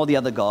Zeus and all the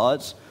other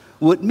gods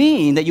would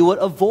mean that you would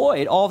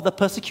avoid all of the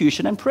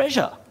persecution and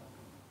pressure.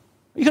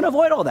 You can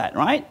avoid all that,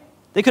 right?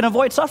 They can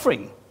avoid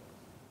suffering.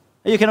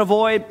 You can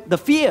avoid the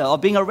fear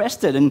of being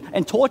arrested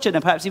and tortured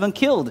and perhaps even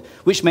killed,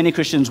 which many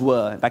Christians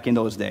were back in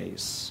those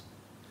days.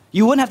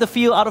 You wouldn't have to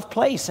feel out of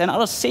place and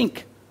out of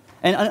sync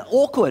and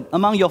awkward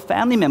among your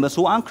family members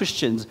who aren't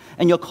Christians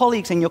and your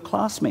colleagues and your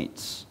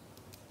classmates.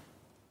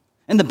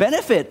 And the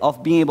benefit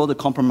of being able to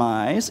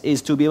compromise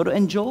is to be able to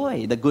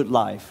enjoy the good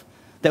life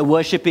that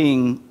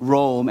worshiping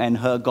Rome and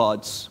her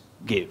gods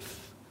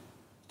give.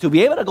 To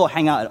be able to go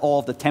hang out at all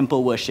of the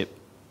temple worship,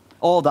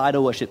 all of the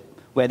idol worship,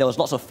 where there was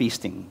lots of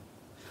feasting.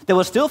 There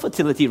was still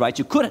fertility rights.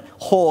 You could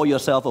whore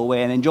yourself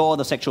away and enjoy all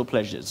the sexual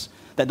pleasures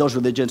that those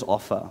religions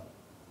offer.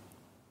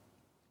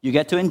 You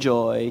get to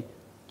enjoy,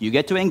 you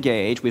get to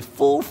engage with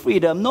full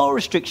freedom, no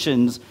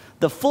restrictions,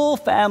 the full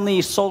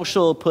family,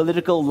 social,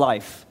 political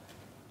life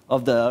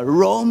of the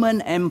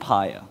Roman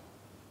Empire.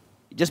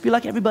 Just be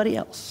like everybody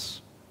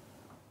else.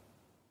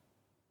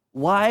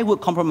 Why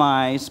would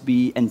compromise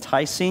be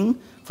enticing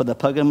for the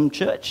Pergamum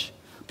church?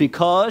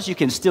 Because you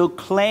can still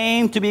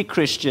claim to be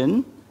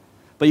Christian,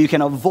 but you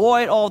can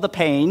avoid all the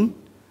pain,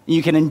 and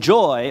you can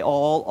enjoy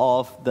all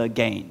of the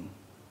gain.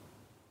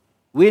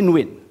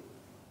 Win-win.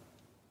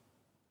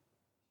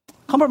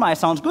 Compromise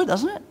sounds good,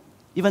 doesn't it?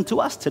 Even to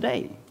us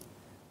today.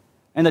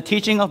 And the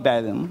teaching of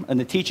Balaam and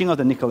the teaching of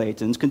the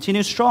Nicolaitans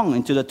continues strong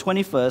into the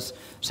 21st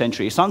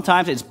century.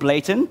 Sometimes it's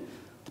blatant.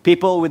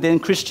 People within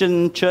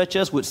Christian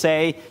churches would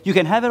say, you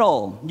can have it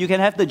all. You can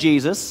have the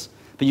Jesus,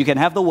 but you can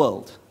have the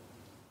world.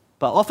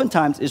 But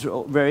oftentimes it's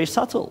very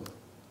subtle.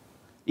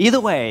 Either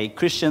way,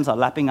 Christians are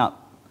lapping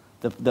up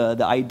the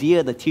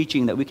idea, the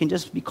teaching that we can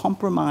just be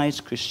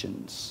compromised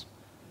Christians.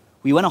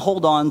 We want to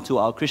hold on to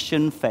our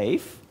Christian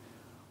faith.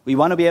 We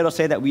want to be able to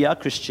say that we are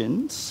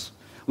Christians.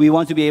 We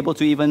want to be able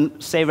to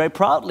even say very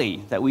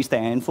proudly that we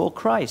stand for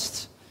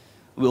Christ.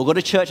 We'll go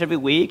to church every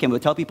week and we'll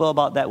tell people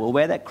about that. We'll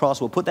wear that cross.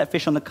 We'll put that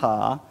fish on the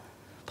car.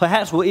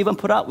 Perhaps we'll even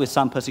put up with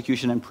some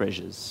persecution and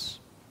pressures.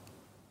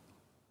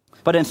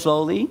 But then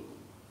slowly,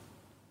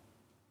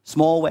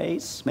 small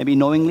ways, maybe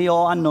knowingly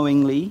or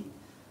unknowingly,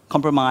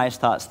 compromise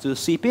starts to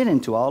seep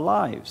into our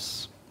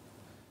lives.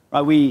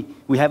 Right?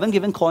 We haven't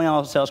given calling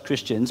ourselves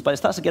Christians, but it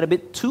starts to get a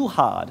bit too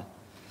hard.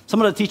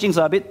 Some of the teachings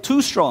are a bit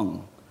too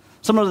strong.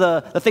 Some of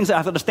the things that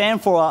I have to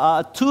stand for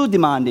are too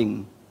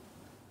demanding.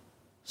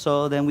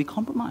 So then we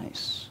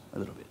compromise a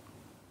little bit,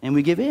 and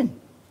we give in.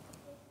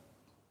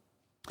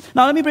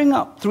 Now let me bring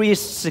up three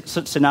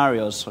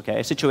scenarios,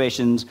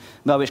 situations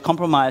by which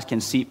compromise can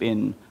seep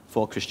in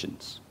for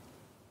Christians.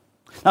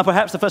 Now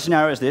perhaps the first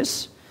scenario is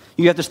this.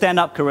 You have to stand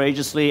up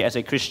courageously as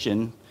a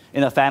Christian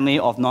in a family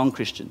of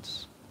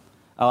non-Christians.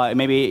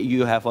 Maybe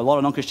you have a lot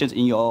of non-Christians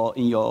in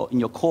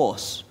your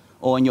course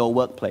or in your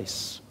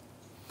workplace.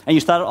 And you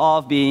started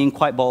off being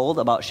quite bold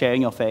about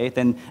sharing your faith,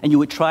 and you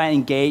would try and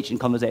engage in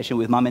conversation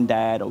with mom and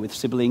dad or with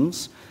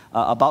siblings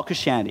about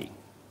Christianity.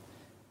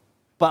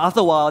 But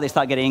after a while, they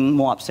start getting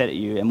more upset at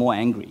you and more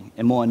angry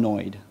and more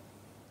annoyed.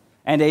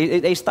 And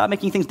they start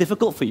making things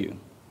difficult for you.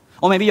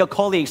 Or maybe your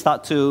colleagues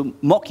start to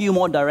mock you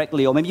more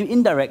directly, or maybe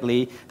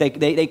indirectly,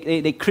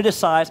 they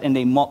criticize and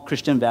they mock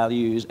Christian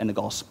values and the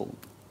gospel.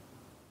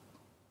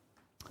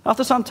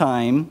 After some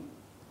time,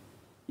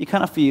 you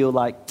kind of feel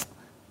like,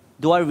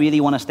 do I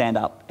really want to stand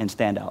up and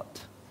stand out?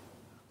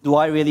 Do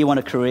I really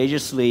want to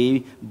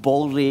courageously,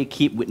 boldly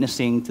keep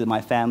witnessing to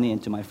my family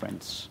and to my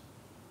friends?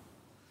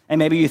 And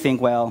maybe you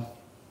think, well,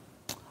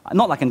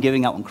 not like I'm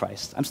giving up on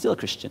Christ. I'm still a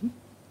Christian.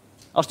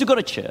 I'll still go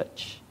to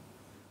church.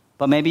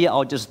 But maybe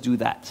I'll just do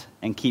that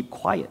and keep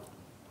quiet.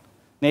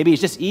 Maybe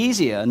it's just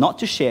easier not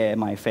to share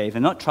my faith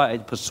and not try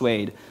to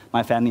persuade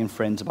my family and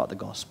friends about the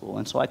gospel.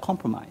 And so I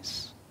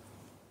compromise.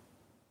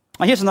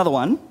 Now here's another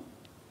one.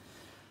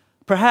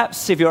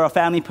 Perhaps if you're a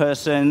family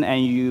person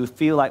and you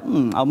feel like,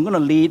 I'm going to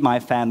lead my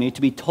family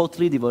to be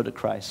totally devoted to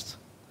Christ.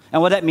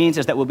 And what that means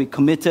is that we'll be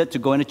committed to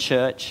going to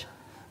church,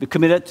 be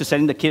committed to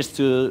sending the kids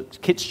to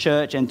kids'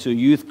 church and to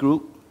youth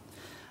group.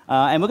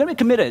 And we're going to be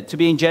committed to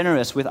being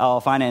generous with our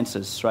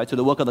finances, right, to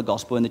the work of the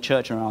gospel in the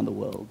church around the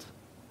world.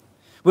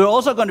 We're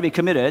also going to be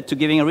committed to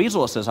giving our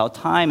resources, our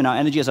time and our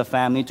energy as a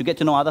family to get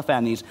to know other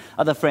families,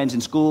 other friends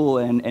in school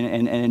and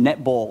in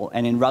netball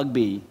and in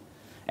rugby,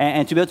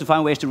 and to be able to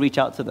find ways to reach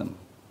out to them.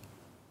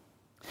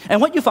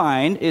 And what you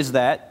find is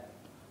that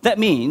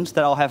means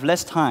that I'll have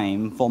less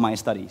time for my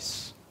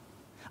studies.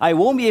 I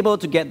won't be able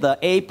to get the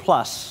A+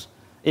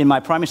 in my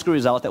primary school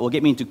result that will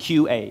get me into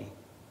QA.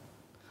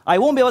 I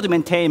won't be able to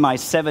maintain my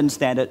 7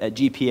 standard at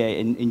GPA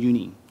in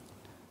uni.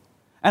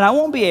 And I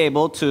won't be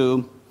able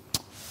to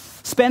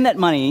spend that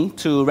money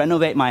to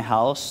renovate my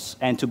house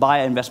and to buy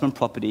an investment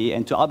property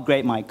and to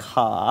upgrade my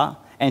car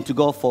and to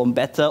go for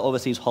better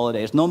overseas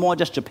holidays. No more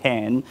just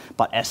Japan,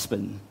 but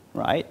Aspen,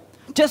 right?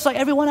 Just like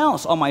everyone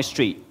else on my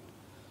street.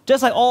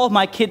 Just like all of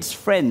my kids'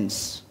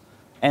 friends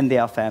and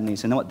their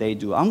families and what they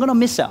do. I'm going to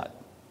miss out.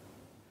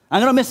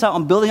 I'm going to miss out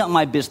on building up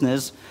my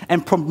business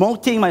and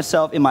promoting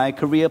myself in my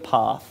career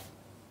path.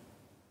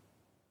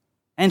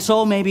 And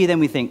so maybe then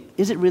we think,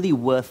 is it really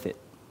worth it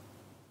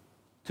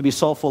to be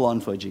so full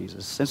on for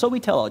Jesus? And so we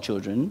tell our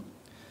children,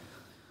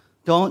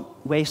 don't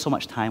waste so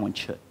much time on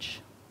church.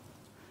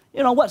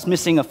 You know, what's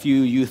missing a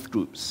few youth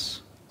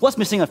groups? What's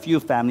missing a few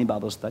family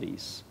Bible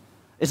studies?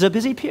 It's a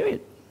busy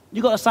period.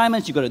 You've got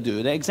assignments you've got to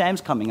do. The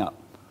exam's coming up.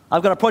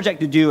 I've got a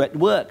project to do at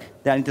work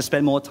that I need to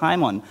spend more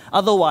time on.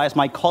 Otherwise,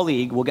 my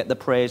colleague will get the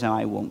praise and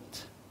I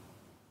won't.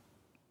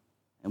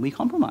 And we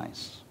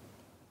compromise.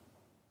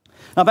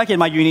 Now, back in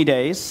my uni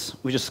days,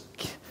 which is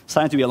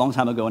starting to be a long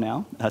time ago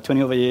now,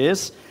 20 over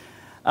years,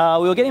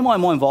 we were getting more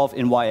and more involved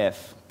in YF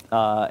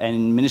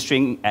and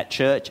ministering at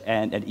church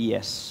and at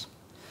ES.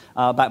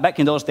 Back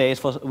in those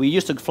days, we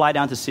used to fly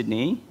down to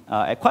Sydney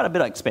at quite a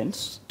bit of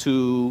expense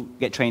to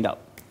get trained up.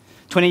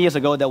 20 years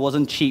ago, there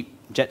wasn't cheap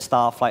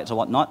Jetstar flights or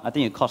whatnot. I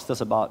think it cost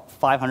us about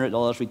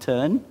 $500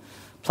 return,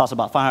 plus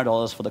about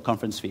 $500 for the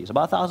conference fees,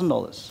 about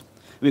 $1,000.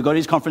 We go to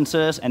these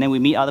conferences, and then we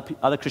meet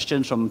other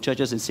Christians from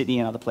churches in Sydney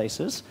and other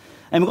places.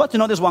 And we got to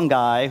know this one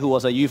guy who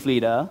was a youth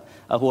leader,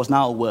 who was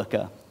now a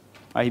worker.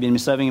 He'd been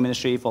serving in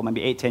ministry for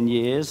maybe 8-10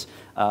 years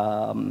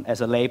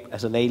as a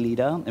lay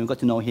leader, and we got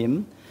to know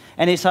him.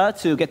 And he started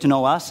to get to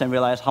know us and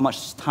realize how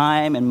much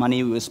time and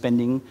money we were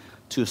spending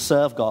to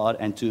serve God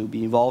and to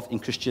be involved in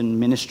Christian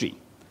ministry.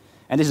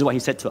 And this is what he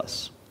said to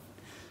us.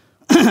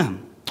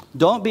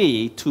 Don't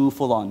be too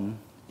full on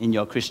in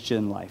your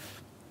Christian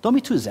life. Don't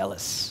be too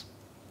zealous,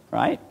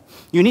 right?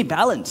 You need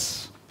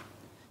balance.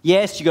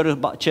 Yes, you go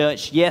to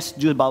church. Yes,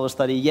 do Bible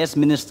study. Yes,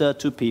 minister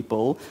to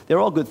people. They're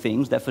all good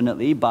things,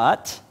 definitely.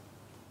 But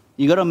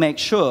you got to make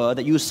sure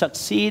that you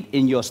succeed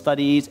in your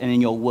studies and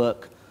in your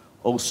work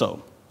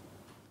also.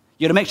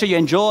 You got to make sure you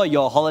enjoy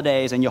your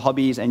holidays and your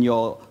hobbies and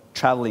your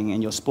traveling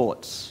and your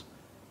sports.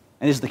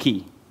 And this is the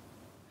key.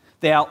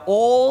 They are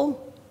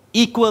all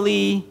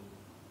equally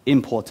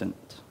important.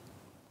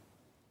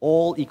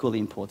 All equally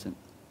important.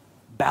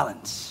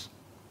 Balance.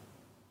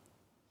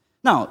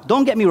 Now,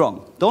 don't get me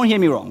wrong. Don't hear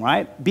me wrong,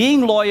 right?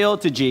 Being loyal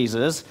to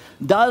Jesus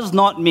does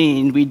not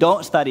mean we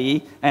don't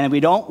study and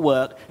we don't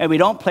work and we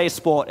don't play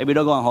sport and we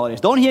don't go on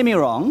holidays. Don't hear me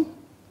wrong.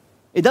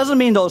 It doesn't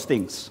mean those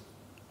things.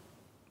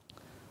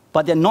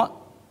 But they're not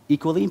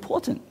equally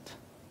important.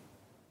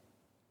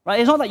 Right?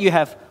 It's not that you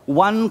have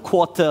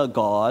 1/4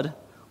 God,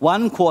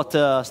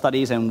 1/4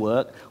 studies and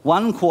work,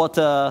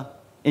 1/4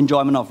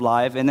 enjoyment of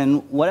life, and then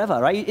whatever,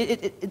 right?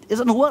 It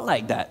doesn't work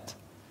like that.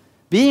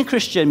 Being a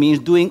Christian means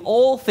doing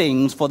all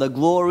things for the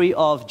glory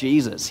of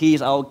Jesus. He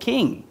is our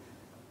King.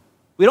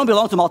 We don't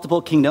belong to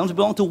multiple kingdoms, we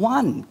belong to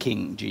one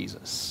King,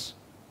 Jesus.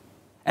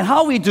 And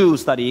how we do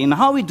studying, and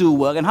how we do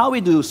work, and how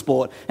we do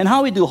sport, and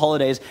how we do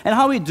holidays, and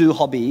how we do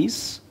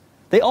hobbies,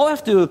 they all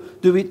have to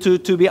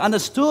be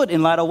understood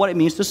in light of what it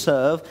means to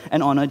serve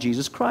and honor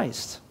Jesus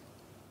Christ.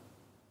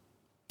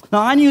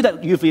 Now, I knew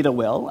that youth leader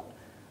well.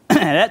 At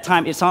that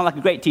time, it sounded like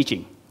a great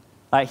teaching,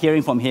 like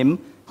hearing from him,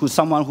 who's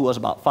someone who was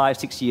about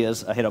 5-6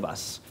 years ahead of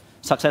us,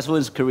 successful in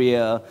his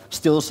career,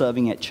 still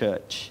serving at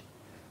church.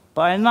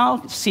 But I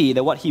now see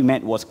that what he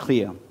meant was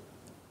clear.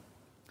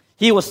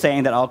 He was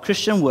saying that our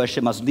Christian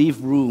worship must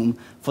leave room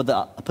for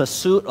the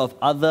pursuit of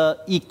other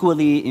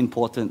equally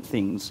important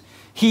things.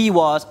 He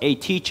was a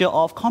teacher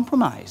of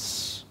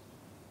compromise.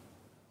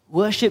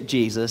 Worship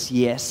Jesus,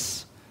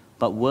 yes,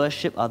 but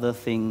worship other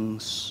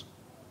things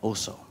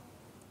also.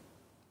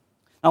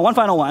 Now, one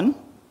final one.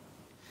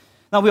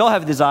 Now, we all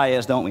have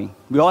desires, don't we?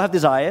 We all have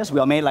desires. We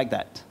are made like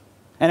that.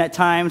 And at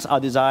times, our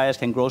desires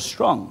can grow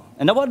strong.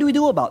 And then what do we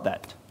do about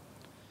that?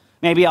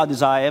 Maybe our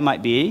desire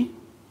might be,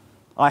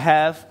 I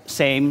have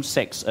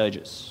same-sex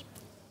urges.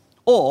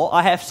 Or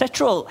I have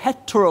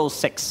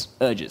heterosex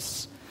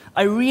urges.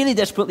 I really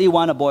desperately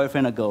want a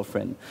boyfriend or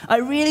girlfriend. I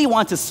really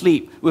want to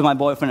sleep with my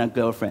boyfriend or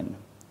girlfriend.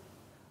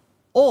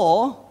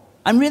 Or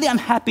I'm really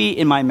unhappy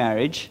in my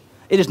marriage.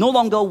 It is no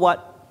longer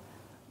what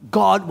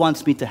God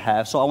wants me to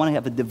have, so I want to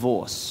have a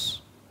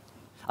divorce.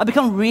 I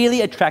become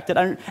really attracted,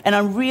 and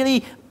I'm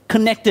really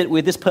connected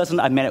with this person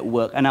I met at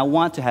work, and I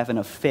want to have an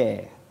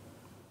affair.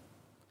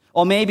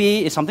 Or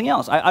maybe it's something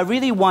else. I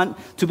really want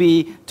to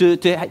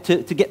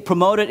get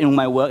promoted in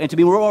my work and to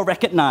be more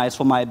recognized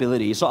for my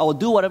abilities. So I will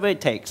do whatever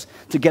it takes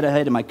to get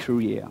ahead in my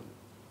career.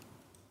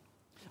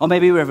 Or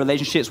maybe we have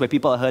relationships where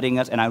people are hurting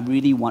us and I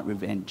really want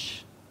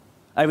revenge.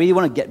 I really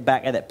want to get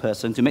back at that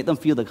person to make them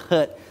feel the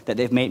hurt that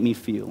they've made me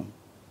feel.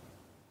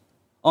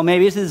 Or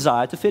maybe it's a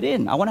desire to fit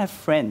in. I want to have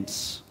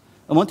friends.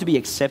 I want to be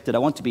accepted. I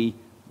want to be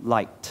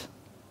liked.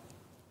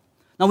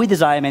 Now, we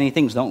desire many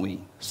things, don't we?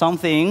 Some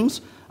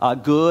things are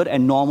good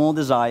and normal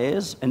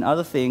desires, and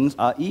other things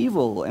are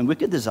evil and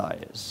wicked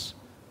desires.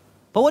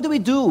 But what do we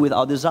do with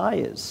our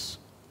desires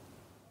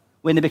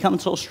when they become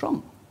so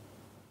strong?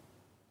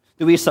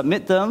 Do we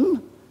submit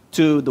them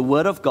to the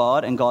Word of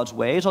God and God's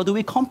ways, or do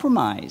we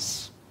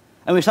compromise?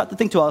 And we start to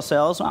think to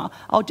ourselves,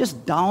 I'll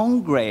just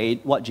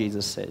downgrade what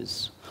Jesus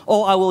says.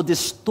 Or I will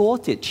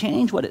distort it,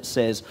 change what it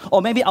says.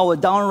 Or maybe I will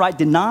downright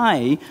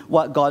deny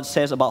what God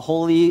says about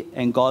holy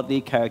and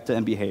godly character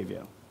and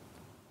behavior.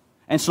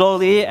 And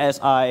slowly, as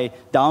I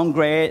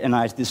downgrade and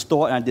I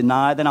distort and I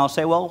deny, then I'll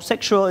say, well,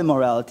 sexual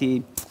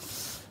immorality,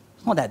 it's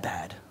not that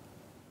bad.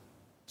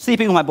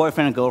 Sleeping with my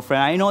boyfriend and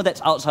girlfriend, I know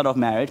that's outside of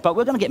marriage, but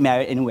we're going to get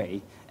married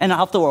anyway. And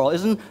after all,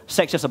 isn't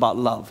sex just about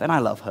love? And I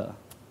love her.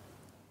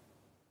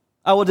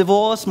 I will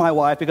divorce my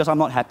wife because I'm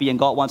not happy and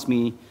God wants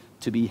me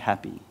to be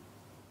happy.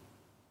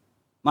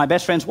 My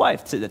best friend's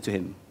wife said that to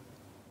him.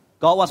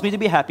 God wants me to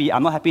be happy.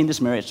 I'm not happy in this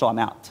marriage, so I'm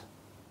out.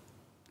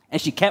 And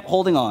she kept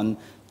holding on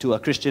to a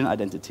Christian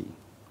identity.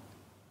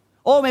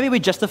 Or maybe we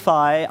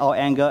justify our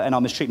anger and our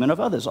mistreatment of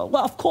others. Well,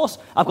 of course,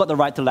 I've got the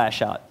right to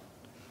lash out.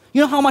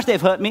 You know how much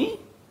they've hurt me?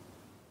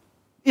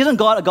 Isn't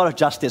God a God of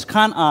justice?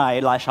 Can't I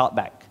lash out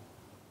back?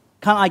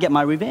 Can't I get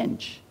my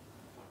revenge?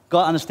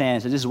 God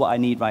understands that this is what I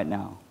need right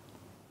now.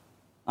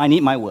 I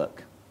need my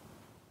work.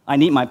 I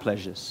need my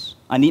pleasures.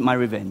 I need my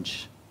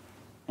revenge.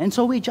 And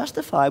so we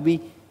justify, we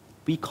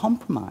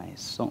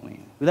compromise, don't we?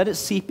 We let it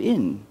seep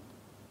in,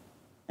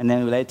 and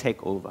then we let it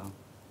take over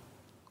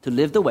to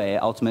live the way,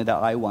 ultimately, that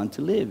I want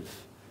to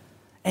live.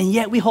 And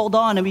yet we hold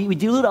on and we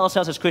delude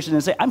ourselves as Christians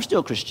and say, I'm still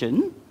a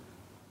Christian,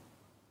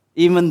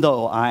 even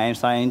though I am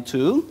starting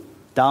to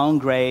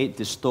downgrade,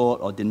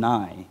 distort, or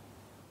deny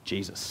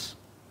Jesus.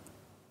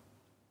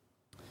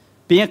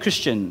 Being a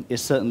Christian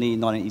is certainly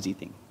not an easy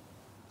thing.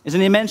 It's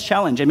an immense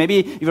challenge. And maybe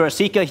if you're a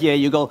seeker here,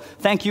 you go,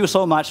 thank you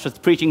so much for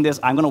preaching this.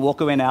 I'm going to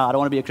walk away now. I don't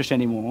want to be a Christian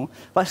anymore.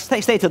 But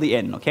stay till the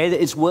end, okay?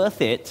 It's worth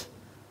it.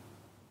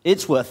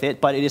 It's worth it,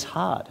 but it is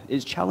hard.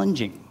 It's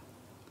challenging.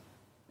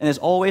 And there's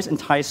always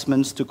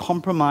enticements to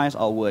compromise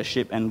our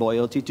worship and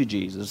loyalty to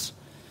Jesus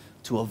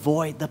to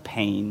avoid the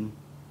pain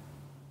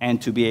and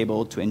to be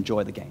able to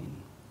enjoy the gain.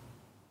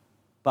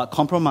 But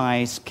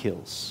compromise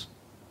kills.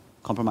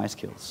 Compromise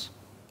kills.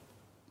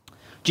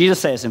 Jesus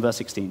says in verse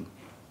 16,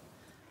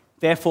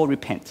 therefore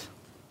repent.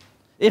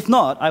 If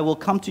not, I will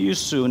come to you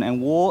soon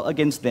and war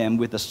against them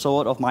with the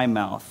sword of my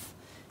mouth.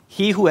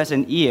 He who has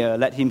an ear,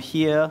 let him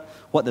hear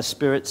what the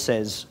Spirit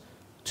says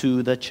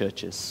to the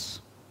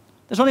churches.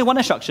 There's only one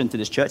instruction to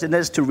this church, and that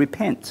is to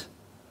repent.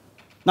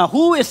 Now,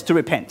 who is to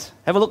repent?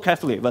 Have a look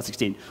carefully at verse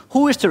 16.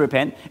 Who is to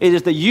repent? It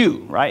is the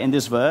you, right, in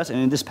this verse and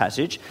in this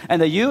passage.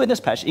 And the you in this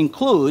passage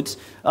includes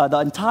the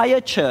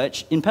entire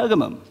church in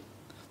Pergamum.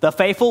 The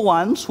faithful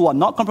ones who are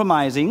not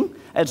compromising,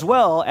 as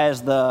well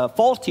as the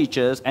false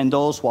teachers and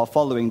those who are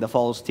following the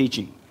false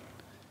teaching.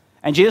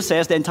 And Jesus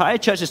says the entire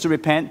church is to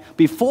repent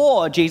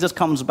before Jesus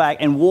comes back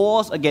and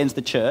wars against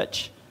the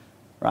church,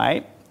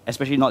 right?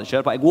 Especially not the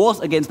church, but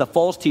wars against the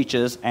false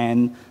teachers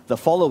and the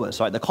followers,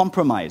 right? The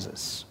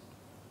compromisers.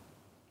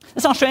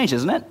 It sounds strange,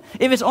 isn't it?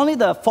 If it's only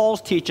the false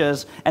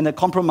teachers and the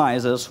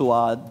compromisers who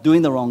are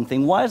doing the wrong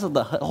thing, why does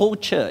the whole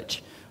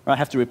church, right,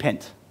 have to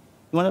repent?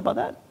 You wonder about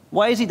that?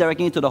 Why is he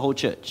directing it to the whole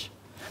church?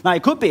 Now,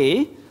 it could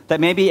be that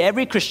maybe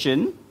every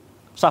Christian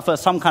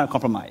suffers some kind of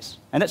compromise.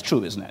 And that's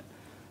true, isn't it?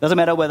 Doesn't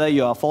matter whether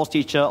you're a false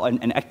teacher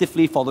and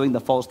actively following the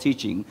false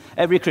teaching.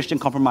 Every Christian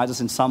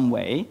compromises in some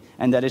way,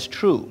 and that is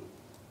true.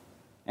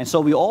 And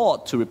so we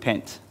ought to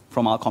repent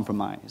from our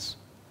compromise.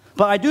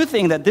 But I do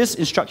think that this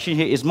instruction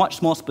here is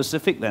much more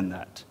specific than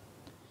that.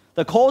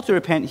 The call to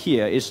repent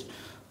here is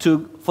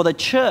for the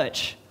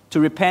church to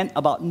repent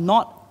about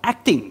not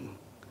acting,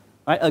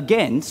 right,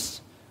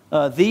 against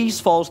these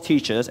false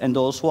teachers and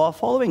those who are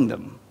following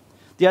them.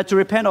 They are to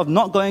repent of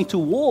not going to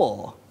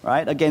war,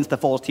 right, against the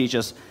false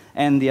teachers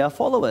and their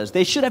followers.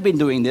 They should have been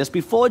doing this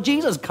before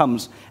Jesus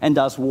comes and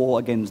does war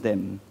against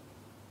them.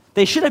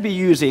 They should have been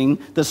using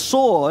the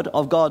sword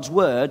of God's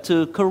word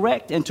to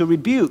correct and to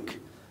rebuke.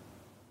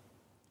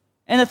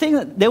 And the thing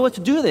that they were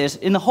to do this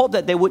in the hope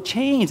that they would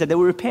change, that they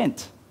would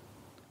repent.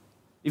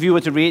 If you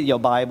were to read your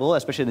Bible,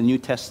 especially the New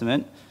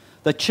Testament,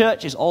 the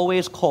church is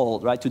always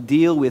called, right, to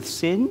deal with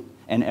sin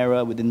and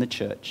error within the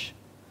church.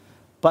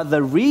 But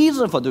the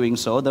reason for doing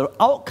so, the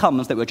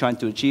outcomes that we're trying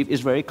to achieve,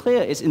 is very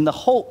clear. It's in the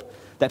hope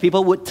that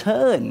people would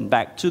turn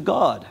back to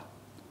God.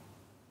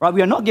 Right?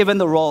 We are not given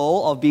the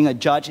role of being a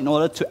judge in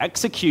order to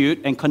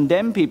execute and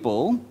condemn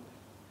people.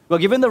 We're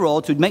given the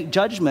role to make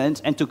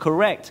judgments and to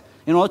correct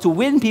in order to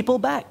win people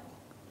back,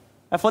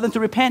 and for them to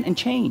repent and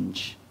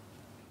change.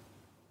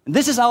 And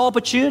this is our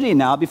opportunity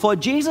now before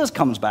Jesus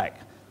comes back.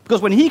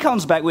 Because when he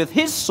comes back with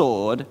his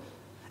sword,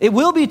 it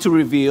will be to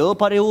reveal,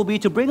 but it will be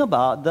to bring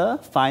about the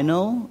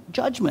final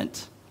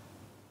judgment.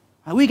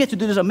 And we get to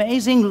do this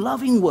amazing,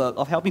 loving work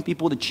of helping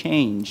people to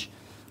change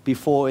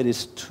before it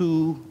is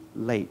too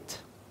late.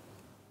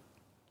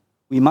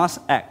 We must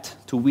act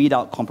to weed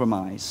out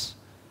compromise.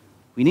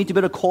 We need to be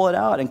able to call it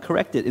out and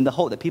correct it in the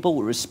hope that people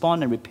will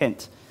respond and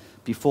repent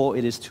before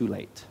it is too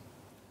late.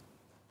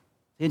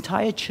 The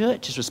entire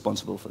church is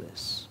responsible for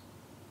this.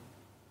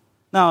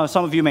 Now,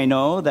 some of you may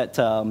know that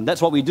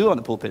that's what we do on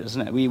the pulpit,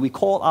 isn't it? We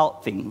call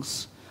out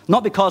things.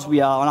 Not because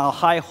we are on our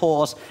high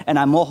horse and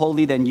I'm more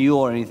holy than you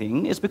or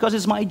anything. It's because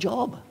it's my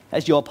job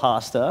as your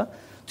pastor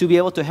to be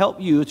able to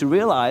help you to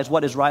realize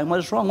what is right and what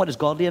is wrong, what is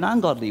godly and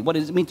ungodly, what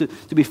does it mean to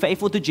be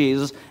faithful to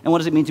Jesus, and what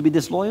does it mean to be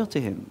disloyal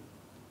to him.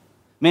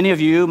 Many of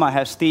you might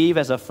have Steve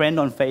as a friend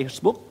on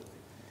Facebook,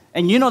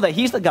 and you know that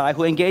he's the guy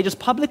who engages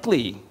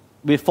publicly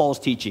with false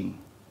teaching.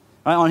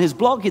 Right? On his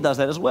blog, he does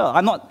that as well.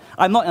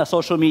 I'm not a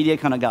social media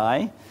kind of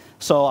guy,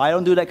 so I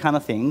don't do that kind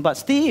of thing, but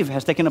Steve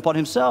has taken upon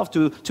himself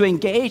to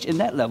engage in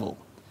that level.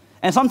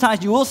 And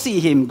sometimes you will see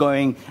him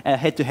going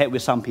head-to-head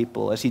with some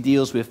people as he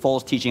deals with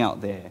false teaching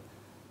out there.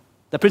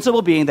 The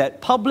principle being that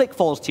public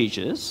false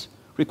teachers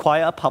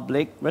require a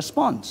public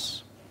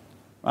response.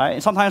 Right?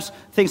 And sometimes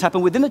things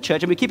happen within the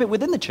church, and we keep it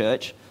within the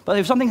church, but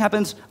if something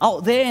happens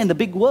out there in the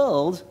big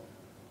world,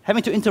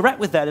 having to interact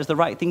with that is the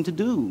right thing to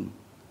do.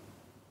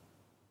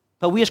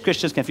 But we as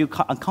Christians can feel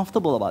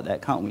uncomfortable about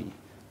that, can't we?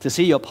 To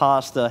see your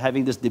pastor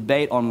having this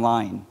debate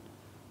online,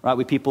 right,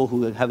 with people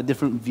who have a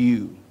different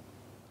view,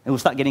 and will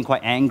start getting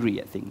quite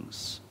angry at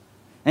things.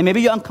 And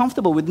maybe you're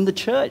uncomfortable within the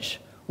church.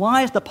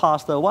 Why is the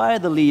pastor, why are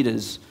the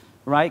leaders,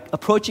 right,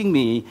 approaching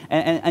me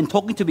and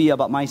talking to me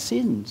about my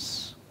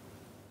sins?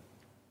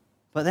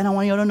 But then I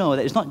want you to know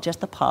that it's not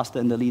just the pastor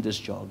and the leader's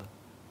job.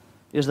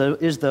 It's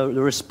the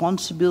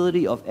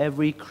responsibility of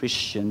every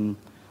Christian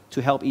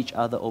to help each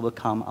other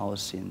overcome our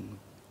sin.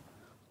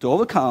 To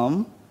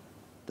overcome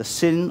the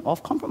sin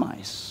of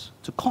compromise.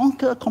 To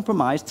conquer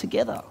compromise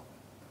together.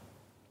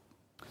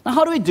 Now,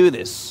 how do we do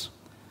this?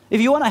 If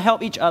you want to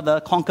help each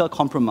other conquer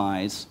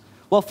compromise,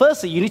 well,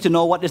 firstly, you need to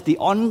know what is the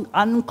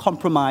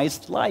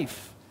uncompromised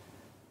life.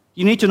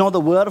 You need to know the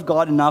Word of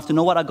God enough to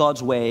know what are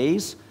God's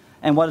ways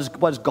and what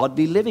is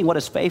godly living, what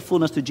does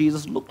faithfulness to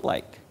Jesus look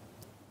like.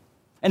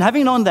 And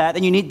having known that,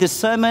 then you need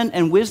discernment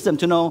and wisdom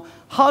to know,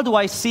 how do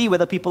I see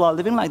whether people are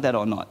living like that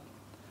or not?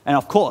 And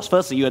of course,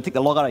 firstly, you got to take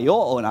the log out of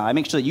your own eye,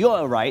 make sure that you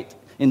are right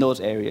in those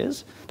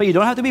areas. But you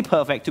don't have to be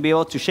perfect to be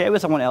able to share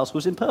with someone else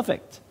who's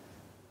imperfect.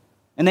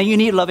 And then you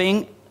need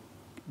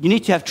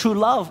to have true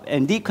love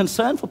and deep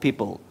concern for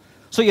people.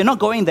 So you're not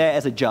going there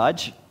as a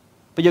judge,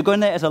 but you're going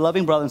there as a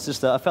loving brother and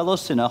sister, a fellow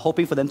sinner,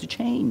 hoping for them to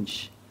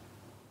change.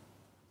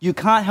 You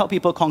can't help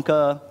people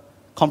conquer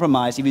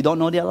compromise if you don't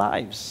know their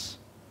lives.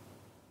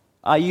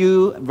 Are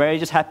you very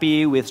just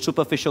happy with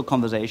superficial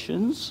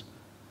conversations?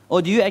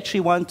 Or do you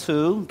actually want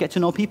to get to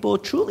know people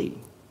truly?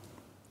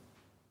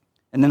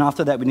 And then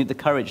after that, we need the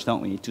courage,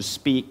 don't we, to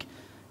speak,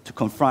 to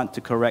confront,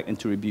 to correct, and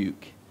to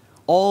rebuke.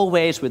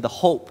 Always with the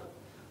hope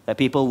that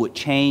people would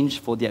change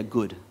for their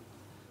good.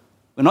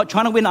 We're not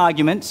trying to win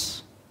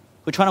arguments.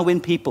 We're trying to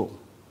win people.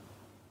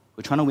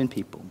 We're trying to win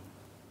people.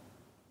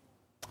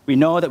 We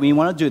know that we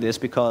want to do this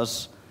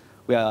because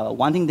we are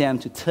wanting them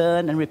to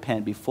turn and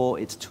repent before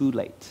it's too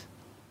late,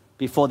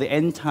 before the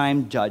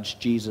end-time judge,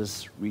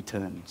 Jesus,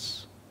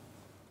 returns.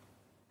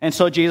 And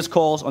so Jesus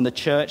calls on the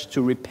church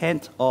to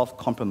repent of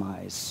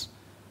compromise.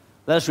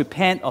 Let us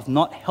repent of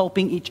not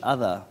helping each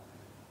other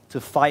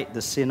to fight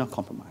the sin of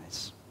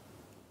compromise.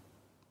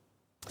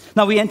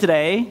 Now, we end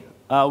today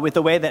with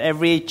the way that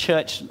every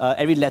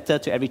letter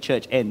to every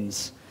church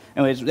ends.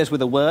 And it's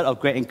with a word of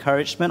great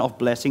encouragement, of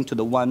blessing to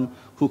the one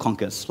who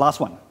conquers. Last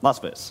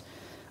verse.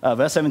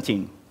 Verse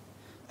 17.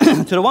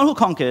 To the one who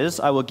conquers,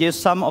 I will give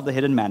some of the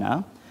hidden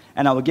manna,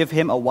 and I will give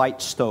him a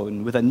white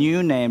stone with a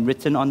new name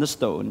written on the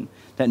stone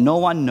that no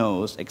one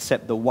knows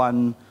except the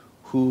one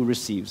who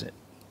receives it.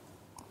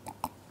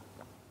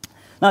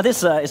 Now,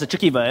 this is a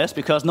tricky verse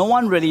because no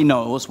one really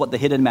knows what the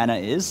hidden manna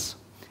is,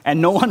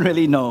 and no one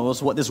really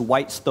knows what this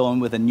white stone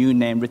with a new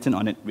name written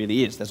on it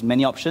really is. There's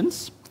many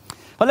options.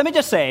 But let me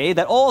just say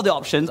that all the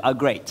options are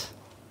great.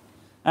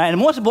 And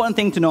the most important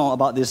thing to know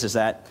about this is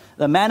that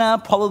the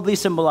manna probably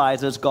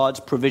symbolizes God's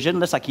provision,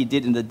 just like he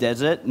did in the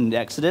desert in the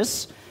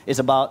Exodus. It's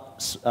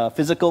about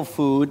physical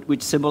food,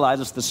 which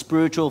symbolizes the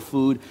spiritual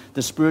food,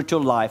 the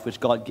spiritual life which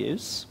God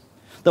gives.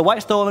 The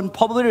white stone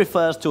probably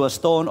refers to a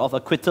stone of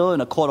acquittal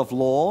in a court of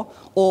law,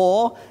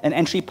 or an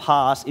entry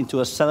pass into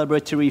a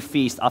celebratory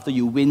feast after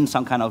you win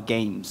some kind of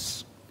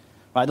games.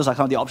 Right? Those are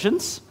some of the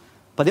options,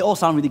 but they all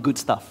sound really good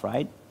stuff,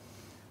 right?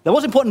 The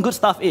most important good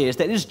stuff is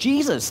that it is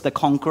Jesus, the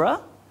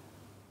conqueror,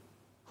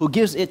 who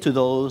gives it to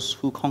those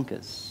who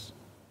conquers.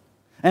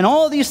 And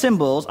all these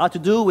symbols are to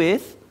do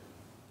with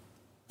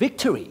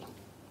victory,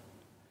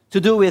 to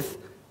do with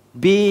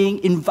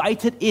being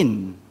invited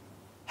in,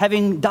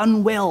 having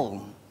done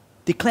well,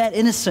 declared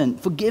innocent,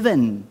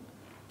 forgiven,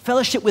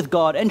 fellowship with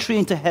God, entry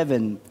into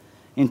heaven,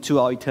 into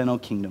our eternal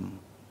kingdom.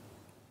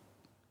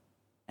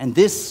 And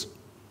this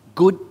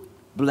good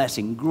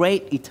blessing,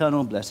 great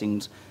eternal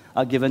blessings,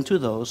 are given to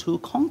those who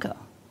conquer.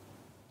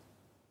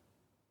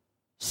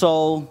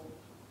 So,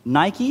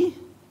 Nike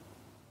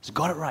has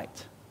got it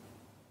right.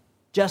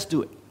 Just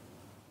do it.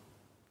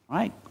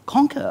 Right?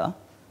 Conquer,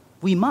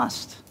 we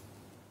must.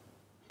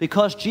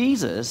 Because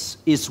Jesus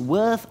is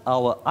worth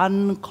our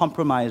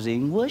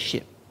uncompromising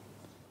worship.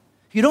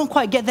 If you don't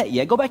quite get that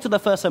yet, go back to the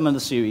first sermon of the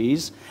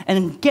series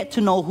and get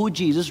to know who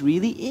Jesus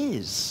really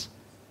is.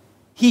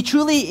 He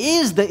truly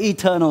is the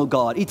eternal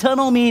God.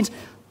 Eternal means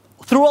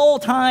through all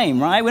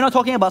time, right? We're not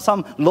talking about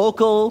some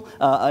local,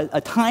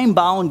 a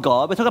time-bound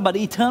God. We're talking about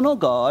the eternal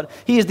God.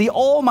 He is the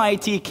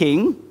almighty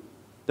King,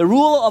 the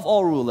ruler of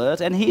all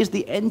rulers, and he is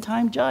the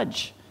end-time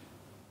judge.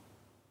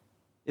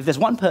 If there's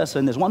one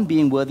person, there's one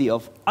being worthy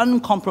of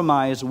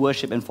uncompromised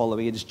worship and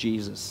following, it is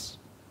Jesus.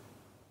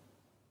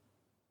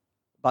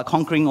 But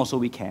conquering also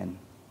we can.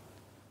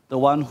 The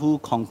one who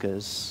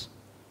conquers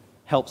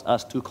helps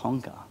us to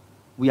conquer.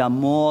 We are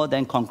more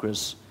than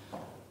conquerors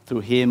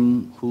through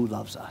him who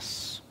loves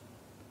us.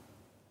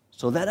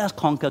 So let us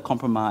conquer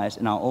compromise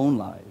in our own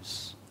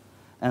lives.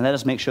 And let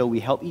us make sure we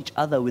help each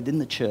other within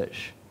the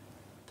church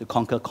to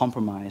conquer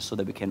compromise so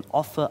that we can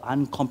offer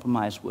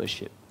uncompromised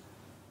worship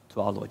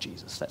to our Lord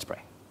Jesus. Let's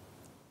pray.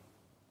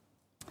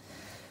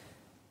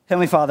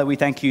 Heavenly Father, we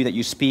thank you that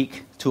you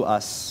speak to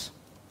us.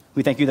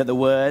 We thank you that the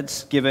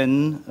words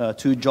given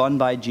to John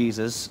by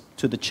Jesus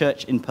to the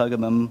church in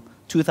Pergamum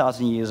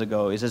 2,000 years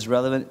ago is as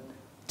relevant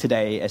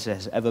today as it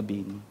has ever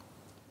been.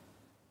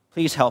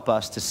 Please help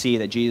us to see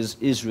that Jesus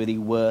is really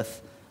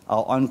worth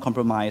our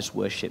uncompromised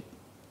worship.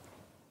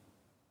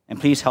 And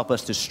please help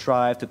us to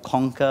strive to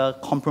conquer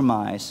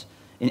compromise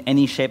in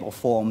any shape or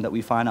form that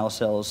we find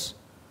ourselves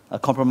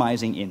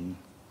compromising in,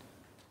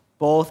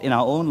 both in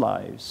our own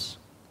lives,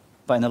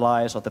 but in the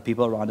lives of the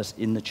people around us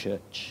in the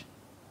church.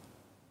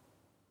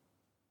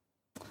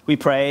 We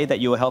pray that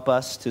you will help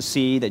us to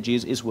see that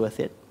Jesus is worth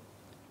it.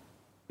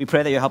 We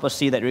pray that you'll help us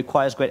see that it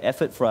requires great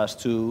effort for us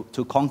to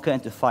conquer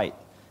and to fight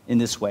in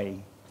this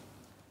way.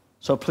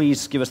 So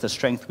please give us the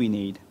strength we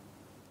need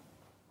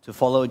to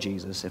follow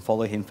Jesus and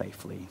follow him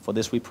faithfully. For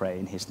this we pray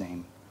in his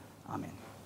name. Amen.